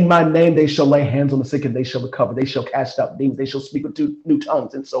me, in my name, they shall lay hands on the sick and they shall recover. They shall cast out demons. They shall speak with new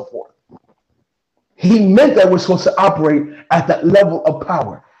tongues and so forth. He meant that we're supposed to operate at that level of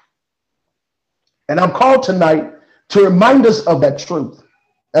power. And I'm called tonight to remind us of that truth.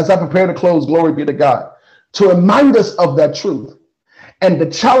 As I prepare to close, glory be to God, to remind us of that truth and to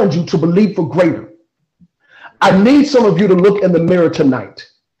challenge you to believe for greater. I need some of you to look in the mirror tonight.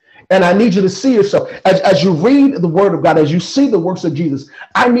 And I need you to see yourself as you read the word of God, as you see the works of Jesus.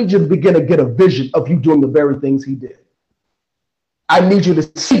 I need you to begin to get a vision of you doing the very things he did. I need you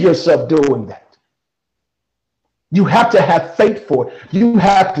to see yourself doing that. You have to have faith for it. You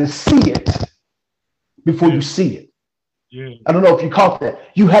have to see it before you see it. Yeah. I don't know if you caught that.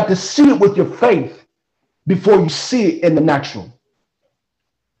 You have to see it with your faith before you see it in the natural.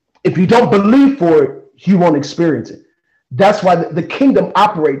 If you don't believe for it, you won't experience it. That's why the kingdom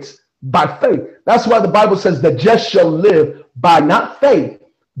operates by faith. That's why the Bible says the just shall live by not faith,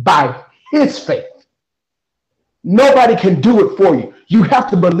 by his faith. Nobody can do it for you. You have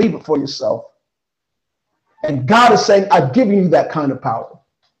to believe it for yourself. And God is saying, I've given you that kind of power.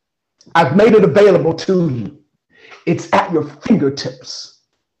 I've made it available to you. It's at your fingertips.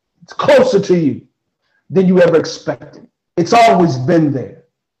 It's closer to you than you ever expected. It's always been there.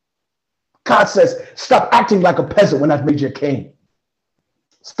 God says, stop acting like a peasant when I've made you a king.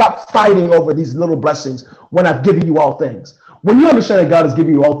 Stop fighting over these little blessings when I've given you all things. When you understand that God has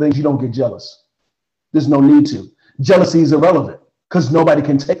given you all things, you don't get jealous. There's no need to. Jealousy is irrelevant because nobody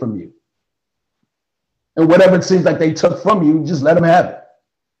can take from you. And whatever it seems like they took from you, just let them have it.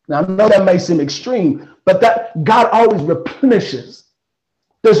 Now, I know that may seem extreme, but that God always replenishes.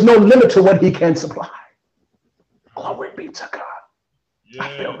 There's no limit to what he can supply. Glory be to God. Yeah.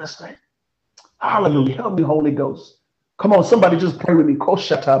 I feel this thing. Hallelujah. Help me, Holy Ghost. Come on, somebody just pray with me.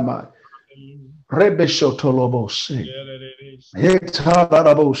 Koshatamai.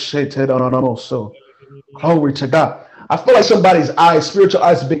 Glory to God. I feel like somebody's eyes, spiritual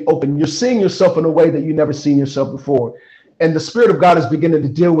eyes, are being open. You're seeing yourself in a way that you've never seen yourself before. And the Spirit of God is beginning to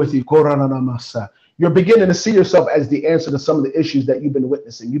deal with you. You're beginning to see yourself as the answer to some of the issues that you've been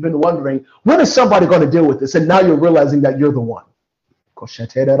witnessing. You've been wondering, when is somebody going to deal with this? And now you're realizing that you're the one.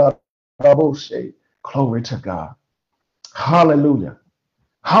 Glory to God. Hallelujah.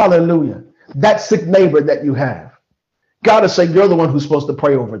 Hallelujah. That sick neighbor that you have, God is saying you're the one who's supposed to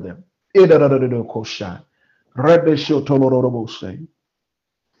pray over them.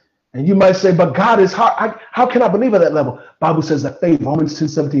 And you might say, but God is hard. How can I believe at that level? Bible says that faith, Romans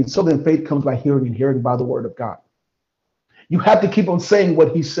 10:17, so then faith comes by hearing and hearing by the word of God. You have to keep on saying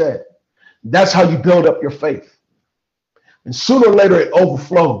what he said. That's how you build up your faith. And sooner or later it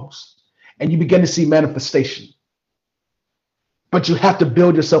overflows and you begin to see manifestation. But you have to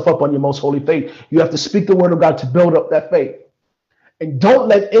build yourself up on your most holy faith. You have to speak the word of God to build up that faith. And don't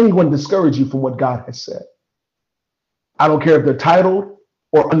let anyone discourage you from what God has said. I don't care if they're titled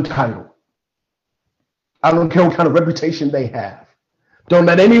or untitled. I don't care what kind of reputation they have. Don't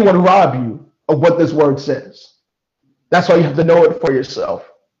let anyone rob you of what this word says. That's why you have to know it for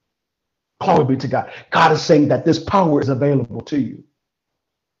yourself. Glory be to God. God is saying that this power is available to you.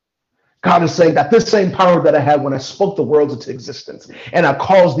 God is saying that this same power that I had when I spoke the worlds into existence and I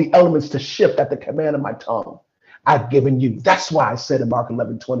caused the elements to shift at the command of my tongue, I've given you. That's why I said in Mark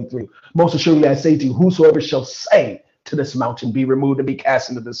 11:23, most assuredly I say to you, whosoever shall say to this mountain, be removed and be cast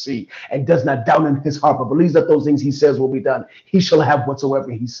into the sea, and does not doubt in his heart, but believes that those things he says will be done, he shall have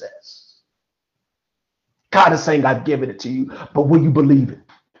whatsoever he says. God is saying, I've given it to you, but will you believe it?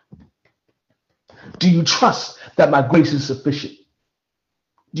 Do you trust that my grace is sufficient?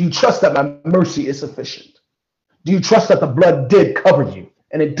 Do you trust that my mercy is sufficient? Do you trust that the blood did cover you,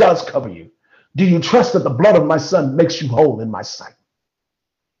 and it does cover you? Do you trust that the blood of my son makes you whole in my sight?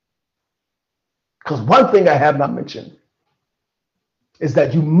 Because one thing I have not mentioned is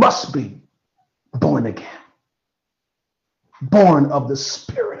that you must be born again, born of the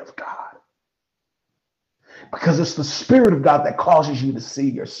Spirit of God. Because it's the Spirit of God that causes you to see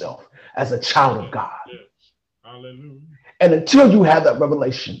yourself as a child of God. Yes. Hallelujah. And until you have that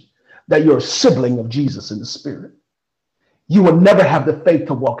revelation that you're a sibling of Jesus in the Spirit, you will never have the faith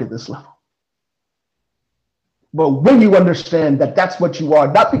to walk at this level. But when you understand that that's what you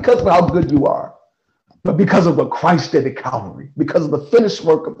are, not because of how good you are, but because of what Christ did at Calvary, because of the finished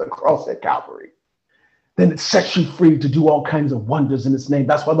work of the cross at Calvary, then it sets you free to do all kinds of wonders in his name.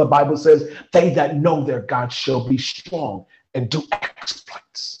 That's why the Bible says, they that know their God shall be strong and do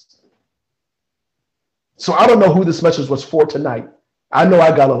exploits. So I don't know who this message was for tonight. I know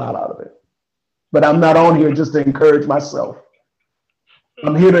I got a lot out of it, but I'm not on here just to encourage myself.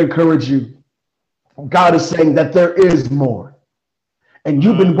 I'm here to encourage you. God is saying that there is more. And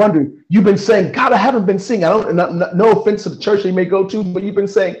you've been wondering, you've been saying, God, I haven't been seeing. No offense to the church you may go to, but you've been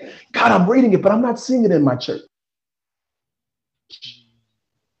saying, God, I'm reading it, but I'm not seeing it in my church.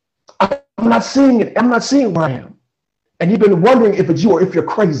 I'm not seeing it. I'm not seeing where I am. And you've been wondering if it's you or if you're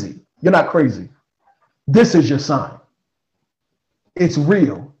crazy. You're not crazy. This is your sign. It's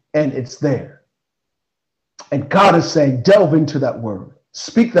real and it's there. And God is saying, delve into that word.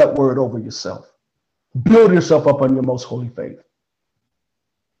 Speak that word over yourself. Build yourself up on your most holy faith.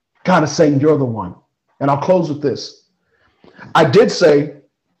 God is saying you're the one. And I'll close with this. I did say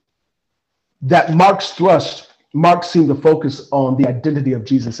that Mark seemed to focus on the identity of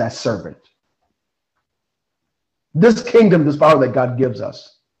Jesus as servant. This kingdom, this power that God gives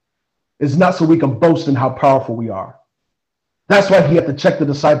us, is not so we can boast in how powerful we are. That's why he had to check the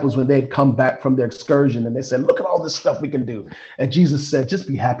disciples when they'd come back from their excursion and they said, look at all this stuff we can do. And Jesus said, just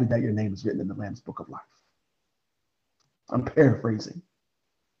be happy that your name is written in the Lamb's Book of Life. I'm paraphrasing.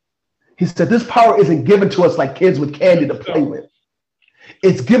 He said, this power isn't given to us like kids with candy to play with.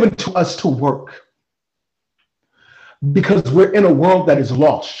 It's given to us to work. Because we're in a world that is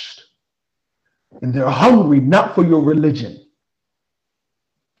lost. And they're hungry not for your religion,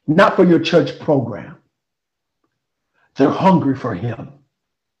 not for your church program. They're hungry for him.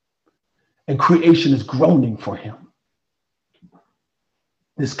 And creation is groaning for him.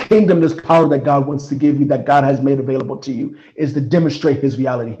 This kingdom, this power that God wants to give you, that God has made available to you, is to demonstrate his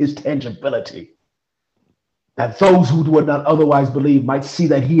reality, his tangibility. That those who would not otherwise believe might see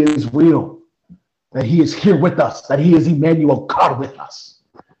that he is real, that he is here with us, that he is Emmanuel, God with us,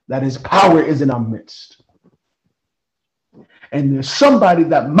 that his power is in our midst. And there's somebody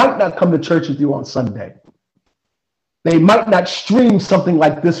that might not come to church with you on Sunday. They might not stream something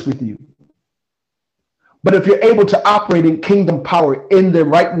like this with you. But if you're able to operate in kingdom power in their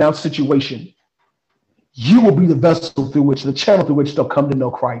right now situation, you will be the vessel through which, the channel through which they'll come to know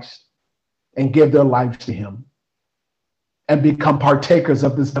Christ and give their lives to him and become partakers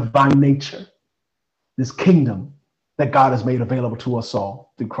of this divine nature, this kingdom that God has made available to us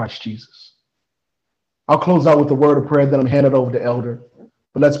all through Christ Jesus. I'll close out with a word of prayer, then I'm handed over to Elder.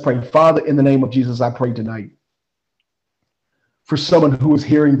 But let's pray. Father, in the name of Jesus, I pray tonight for someone who is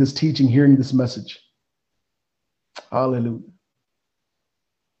hearing this teaching, hearing this message. Hallelujah.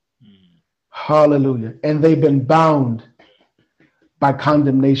 Hallelujah. And they've been bound by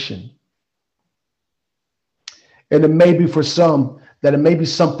condemnation. And it may be for some that it may be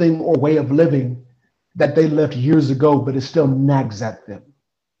something or way of living that they left years ago, but it still nags at them.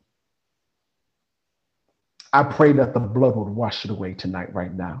 I pray that the blood would wash it away tonight,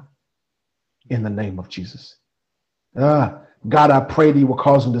 right now, in the name of Jesus. God, I pray that you will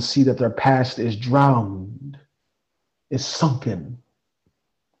cause them to see that their past is drowned, is sunken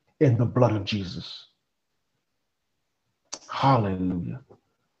in the blood of Jesus. Hallelujah.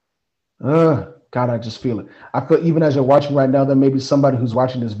 God, I just feel it. I feel even as you're watching right now, there may be somebody who's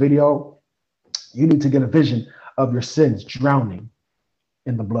watching this video. You need to get a vision of your sins drowning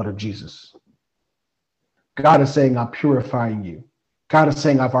in the blood of Jesus. God is saying, I'm purifying you. God is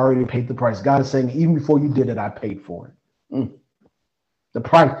saying, I've already paid the price. God is saying, even before you did it, I paid for it. The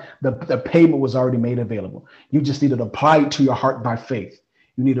price, the payment was already made available. You just need to apply it to your heart by faith.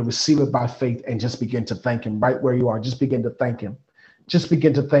 You need to receive it by faith and just begin to thank him right where you are. Just begin to thank him. Just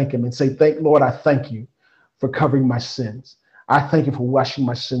begin to thank him and say, Lord, I thank you for covering my sins. I thank you for washing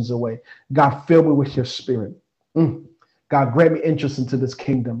my sins away. God, fill me with your spirit. God, grant me interest into this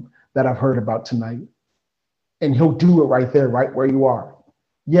kingdom that I've heard about tonight. And he'll do it right there, right where you are.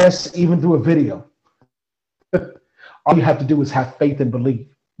 Yes, even through a video. All you have to do is have faith and believe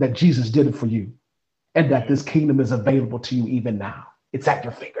that Jesus did it for you and that this kingdom is available to you even now. It's at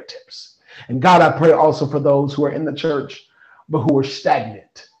your fingertips. And God, I pray also for those who are in the church, but who are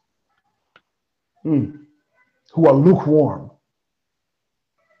stagnant, who are lukewarm,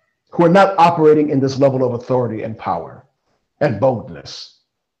 who are not operating in this level of authority and power and boldness.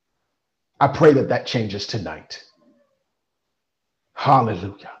 I pray that that changes tonight.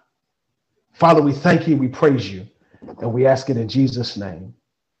 Hallelujah. Father, we thank you, we praise you, and we ask it in Jesus' name.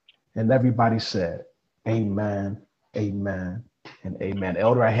 And everybody said, amen, amen, and amen.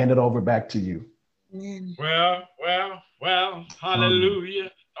 Elder, I hand it over back to you. Well,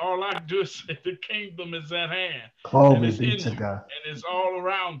 hallelujah. All I do is say the kingdom is at hand. Glory be to God. And it's all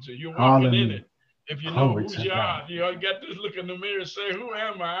around you. You're walking in it. If you know Glory who to you God. are, you got to look in the mirror and say, who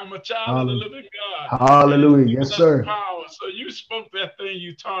am I? I'm a child of the living God. Hallelujah. Yes, sir. Power. So you spoke that thing.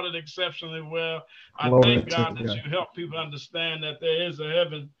 You taught it exceptionally well. I Glory thank God to that God. you help people understand that there is a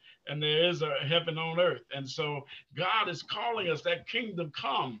heaven and there is a heaven on earth. And so God is calling us that kingdom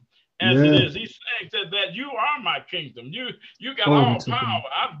come as it is. He's saying that you are my kingdom. You got Glory all to power. God.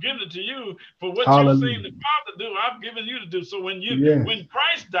 I've given it to you for what you've Hallelujah. seen the Father do. I've given you to do. So when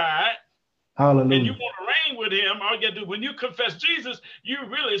Christ died, hallelujah, and you want to reign with him, all you got to do, when you confess Jesus, you're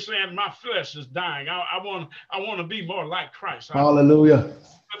really saying my flesh is dying. I want to be more like Christ. Hallelujah.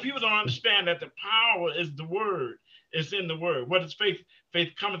 But people don't understand that the power is the word. It's in the word. What is faith?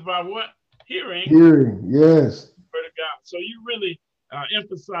 Faith cometh by what? Hearing. Hearing, yes. Word of God. So you really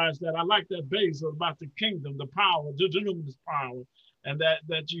emphasize that. I like that base about the kingdom, the power, the dunamis power, and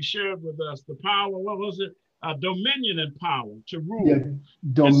that you shared with us. The power, what was it? Dominion and power to rule. Yeah,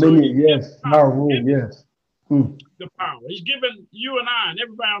 dominion, yes. Power, rule, yes. The power. He's given you and I and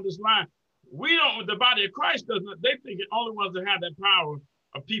everybody on this line. We don't, the body of Christ doesn't, they think the only ones that have that power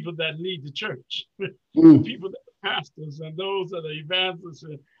are people that lead the church. People that are pastors and those that are evangelists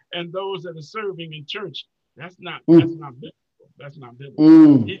and those that are serving in church. That's not biblical. That's not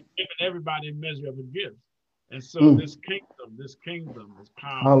biblical. He's given everybody a measure of a gift. And so this kingdom, this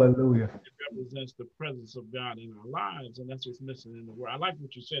power, hallelujah, it represents the presence of God in our lives. And that's what's missing in the world. I like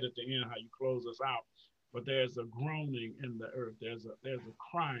what you said at the end, how you close us out. But there's a groaning in the earth. There's a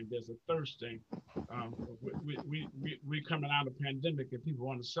crying. There's a thirsting. We coming out of pandemic and people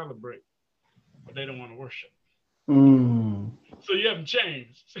want to celebrate, but they don't want to worship. So you haven't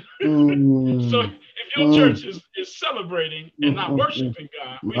changed. So if your church is celebrating and not worshiping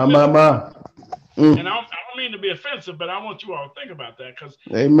God, and I don't mean to be offensive, but I want you all to think about that, because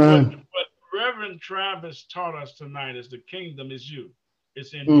what Reverend Travis taught us tonight is the kingdom is you.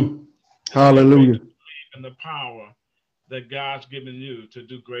 It's in you. Hallelujah. And the power that God's given you to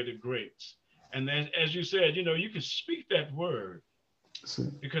do greater greats. And then, as you said, you can speak that word,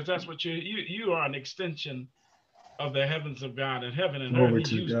 because that's what you are, an extension of the heavens of God and heaven and earth.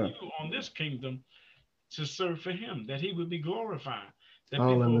 He used you on this kingdom to serve for him, that he would be glorified, that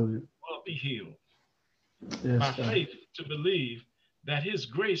people will be healed by faith, to believe that his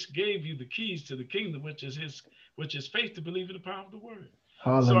grace gave you the keys to the kingdom, which is faith to believe in the power of the word.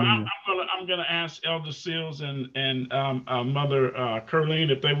 Hallelujah. So I'm gonna ask Elder Seals and Mother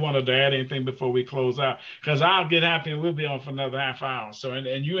Curleen if they wanted to add anything before we close out, because I'll get happy and we'll be on for another half hour. So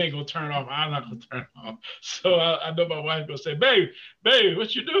and you ain't gonna turn off. I'm not gonna turn off. So I know my wife gonna say, baby,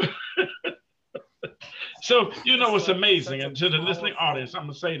 what you doing? So what's amazing, and to the listening audience, I'm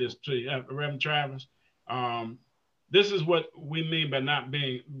gonna say this to you, Reverend Travis. This is what we mean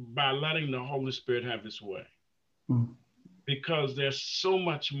by letting the Holy Spirit have his way. Because there's so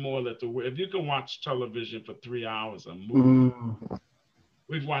much more that if you can watch television for 3 hours a movie,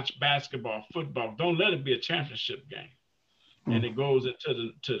 we've watched basketball, football. Don't let it be a championship game, and it goes into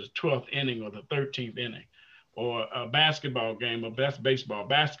the 12th inning or the 13th inning. or a basketball game, or best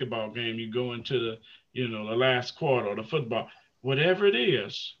basketball game, you go into the, the last quarter, or the football, whatever it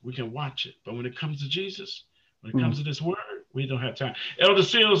is, we can watch it. But when it comes to Jesus, when it comes to this word, we don't have time. Elder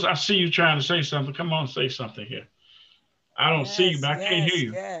Seals, I see you trying to say something. Come on, say something here. I don't see you, but I can't hear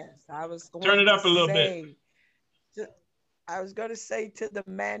you. Yes. I was going Turn it to up a little bit. I was going to say to the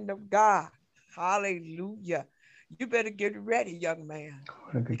man of God, hallelujah. You better get ready, young man,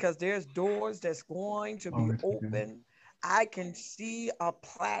 because there's doors that's going to be open. I can see a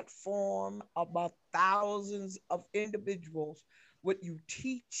platform about thousands of individuals with you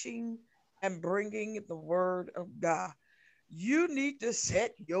teaching and bringing the word of God. You need to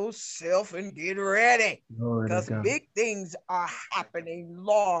set yourself and get ready, because big things are happening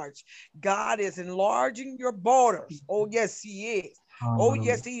large. God is enlarging your borders. Oh, yes, he is. Oh,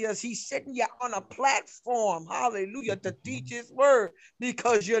 yes, he is. He's setting you on a platform, hallelujah, to teach his word,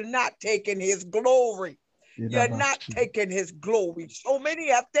 because you're not taking his glory. You're not taking his glory. So many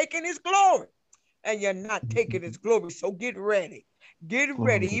have taken his glory, and you're not taking his glory. So get ready. Get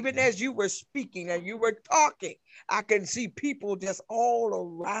ready. Even as you were speaking and you were talking, I can see people just all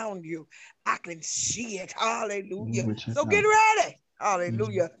around you. I can see it. Hallelujah. So get ready.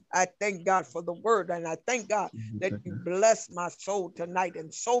 Hallelujah. I thank God for the word, and I thank God that you bless my soul tonight,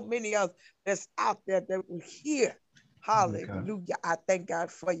 and so many of that's out there that will hear. Hallelujah. I thank God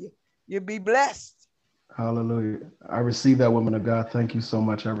for you. You be blessed. Hallelujah. I receive that, woman of God. Thank you so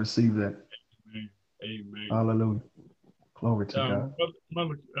much. I receive that. Amen. Hallelujah. Glory to God.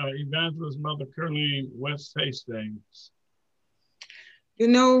 Evangelist Mother Curleen West Hastings. You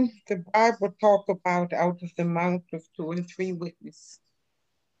know, the Bible talk about out of the mouth of 2 and 3 witnesses.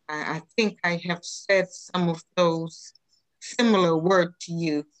 I think I have said some of those similar words to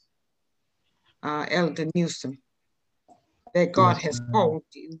you, Elder Newsom, that God has called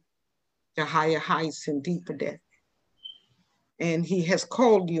you to higher heights and deeper depth. And he has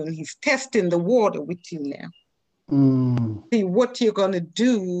called you, and he's testing the water with you now. See what you're going to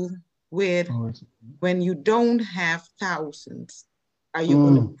do with when you don't have thousands. Are you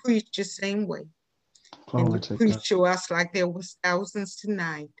going to preach the same way? And you preach to us like there was thousands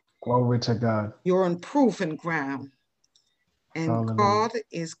tonight. Glory to God. You're on proven ground. And God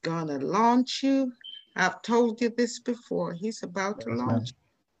is going to launch you. I've told you this before. He's about to launch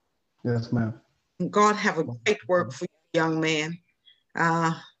you. Yes, ma'am. And God have a great work for you, young man.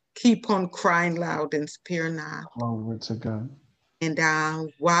 Keep on crying loud and spare not. Glory to God.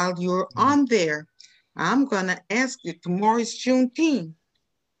 And while you're on there, I'm going to ask you, tomorrow is Juneteenth.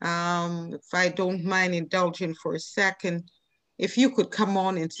 If I don't mind indulging for a second, if you could come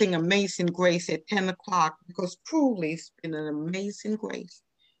on and sing Amazing Grace at 10 o'clock, because truly it's been an amazing grace.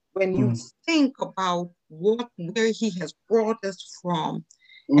 When you think about where he has brought us from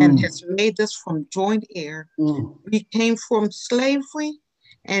and has made us from joint heir, we came from slavery,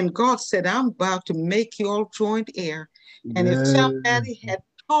 and God said, I'm about to make you all joint heir. And if somebody had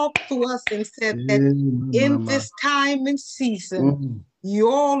talked to us and said that in this time and season,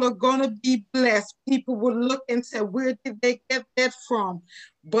 you all are going to be blessed, people would look and say, where did they get that from?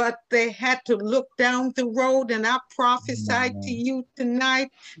 But they had to look down the road, and I prophesied to you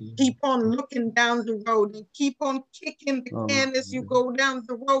tonight, keep on looking down the road and keep on kicking the can as you go down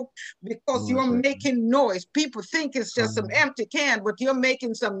the road, because you're making noise. People think it's just some empty can, but you're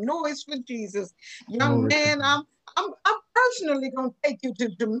making some noise for Jesus. Young man, I'm personally going to take you to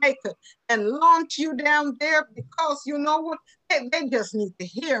Jamaica and launch you down there, because you know what? They just need to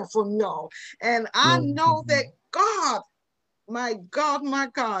hear from y'all. And I know that God, my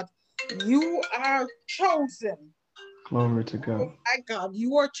God, you are chosen. Glory to God. Oh my God,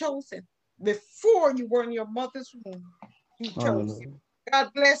 you are chosen. Before you were in your mother's womb, he chose you. God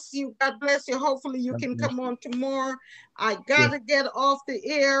bless you. God bless you. Hopefully you can come on tomorrow. I gotta get off the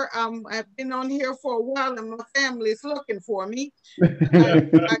air. I've been on here for a while, and my family is looking for me.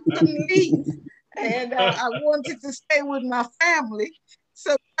 I couldn't leave, and I wanted to stay with my family.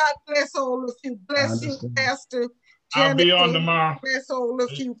 So God bless all of you. Bless you, Pastor Jennifer. I'll be on tomorrow. Bless all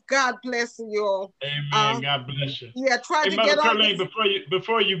of you. God bless you all. Amen. God bless you. Yeah, try to Mother get Curleen,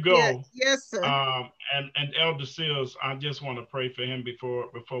 before you go. Yeah, yes, sir. And Elder Seals, I just want to pray for him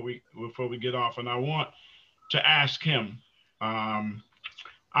before we get off, and I want to ask him. I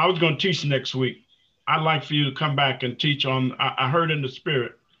was going to teach next week. I'd like for you to come back and teach on. I heard in the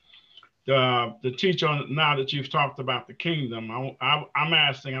spirit the teach on, now that you've talked about the kingdom. I'm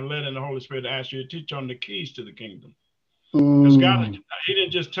asking, I'm letting the Holy Spirit ask you to teach on the keys to the kingdom. Because God, he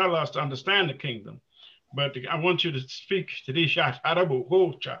didn't just tell us to understand the kingdom, but I want you to speak to the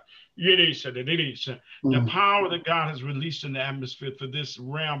power that God has released in the atmosphere for this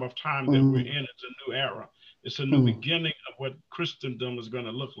realm of time that we're in. It's a new era. It's a new beginning of what Christendom is going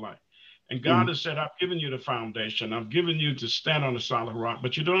to look like. And God has said, I've given you the foundation. I've given you to stand on a solid rock,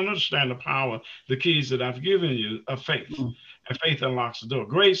 but you don't understand the power, the keys that I've given you of faith. And faith unlocks the door.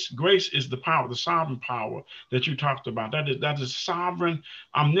 Grace is the power, the sovereign power that you talked about. That is sovereign,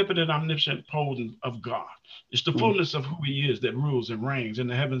 omnipotent, omniscient, potent of God. It's the fullness of who he is that rules and reigns in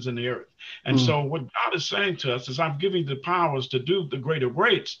the heavens and the earth. And so what God is saying to us is, I'm giving the powers to do the greater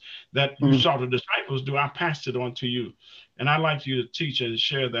works that you saw the disciples do. I passed it on to you. And I'd like you to teach and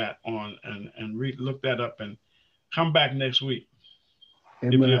share that on and look that up and come back next week.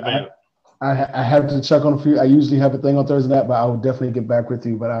 Amen. I have to check on a few. I usually have a thing on Thursday night, but I will definitely get back with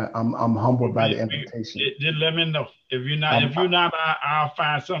you. But I'm humbled by the invitation. Just let me know. If you're not, I'll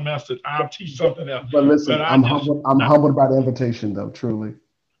find something else. I'll teach something else. But listen, I'm humbled by the invitation, though, truly.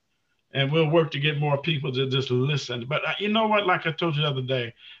 And we'll work to get more people to just listen. But you know what? Like I told you the other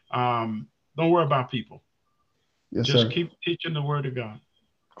day, don't worry about people. Yes, just sir. keep teaching the word of God.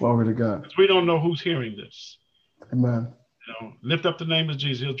 Glory to God. We don't know who's hearing this. Amen. You know, lift up the name of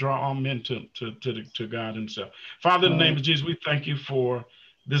Jesus. He'll draw all men to God himself. Father, in the name of Jesus, we thank you for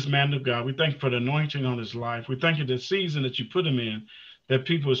this man of God. We thank you for the anointing on his life. We thank you for the season that you put him in, that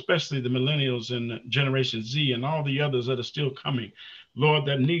people, especially the millennials and Generation Z and all the others that are still coming, Lord,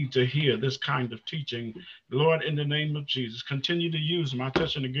 that need to hear this kind of teaching. Lord, in the name of Jesus, continue to use them. I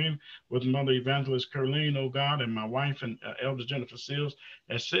touch and agree with Mother Evangelist Caroline, oh God, and my wife and Elder Jennifer Seals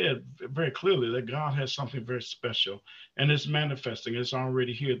has said very clearly that God has something very special and it's manifesting. It's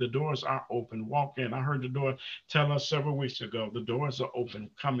already here. The doors are open. Walk in. I heard the door tell us several weeks ago, the doors are open.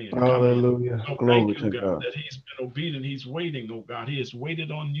 Come in. Hallelujah. So Glory thank you, to God, that he's been obedient. He's waiting, oh God. He has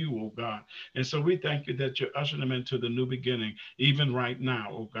waited on you, oh God. And so we thank you that you're ushering him into the new beginning, even right now,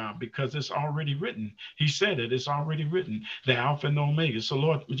 oh God, because it's already written. He said it. It's already written, the Alpha and the Omega. So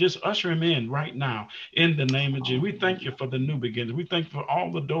Lord, just usher him in right now in the name of Jesus. We thank you for the new beginning. We thank you for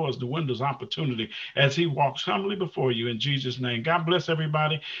all the doors, the windows, opportunity as he walks humbly before you in Jesus' name. God bless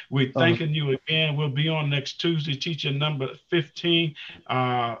everybody. We're thanking you again. We'll be on next Tuesday, teaching number 15,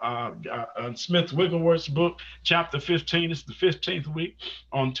 Smith Wigglesworth's book, chapter 15. It's the 15th week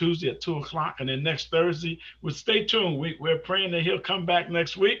on Tuesday at 2 o'clock. And then next Thursday, well, stay tuned. We're praying that he'll come back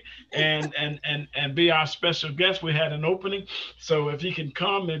next week and be our special guest. We had an opening. So if he can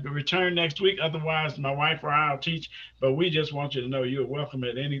come, maybe return next week. Otherwise, my wife or I'll teach. But we just want you to know you're welcome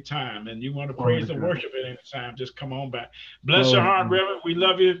at any time. And you want to praise and worship at any time, just come on back. Bless your heart, Reverend. We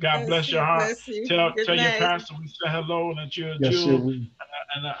love you. God bless your heart. Tell your pastor we say hello and that you're a jewel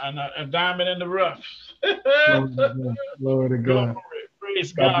and a diamond in the rough. Glory to God.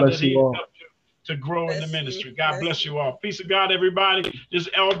 Praise God that he helped you to grow in the ministry. God bless you all. Peace of God, everybody. This is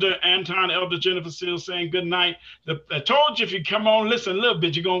Elder Anton, Elder Jennifer Seals saying good night. I told you if you come on, listen a little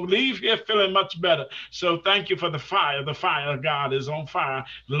bit, you're going to leave here feeling much better. So thank you for the fire. The fire of God is on fire.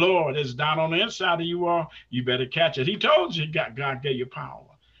 The Lord is down on the inside of you all. You better catch it. He told you God gave you power,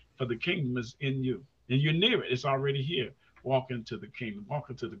 for the kingdom is in you. And you're near it. It's already here. Walk into the kingdom. Walk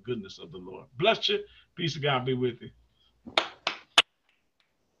into the goodness of the Lord. Bless you. Peace of God be with you.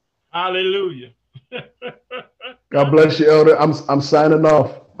 Hallelujah. God bless you, Elder. I'm signing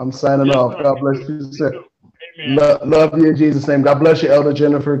off. God bless you, sir. Love you in Jesus' name. God bless you, Elder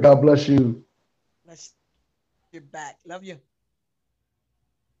Jennifer. God bless you. You're back. Love you.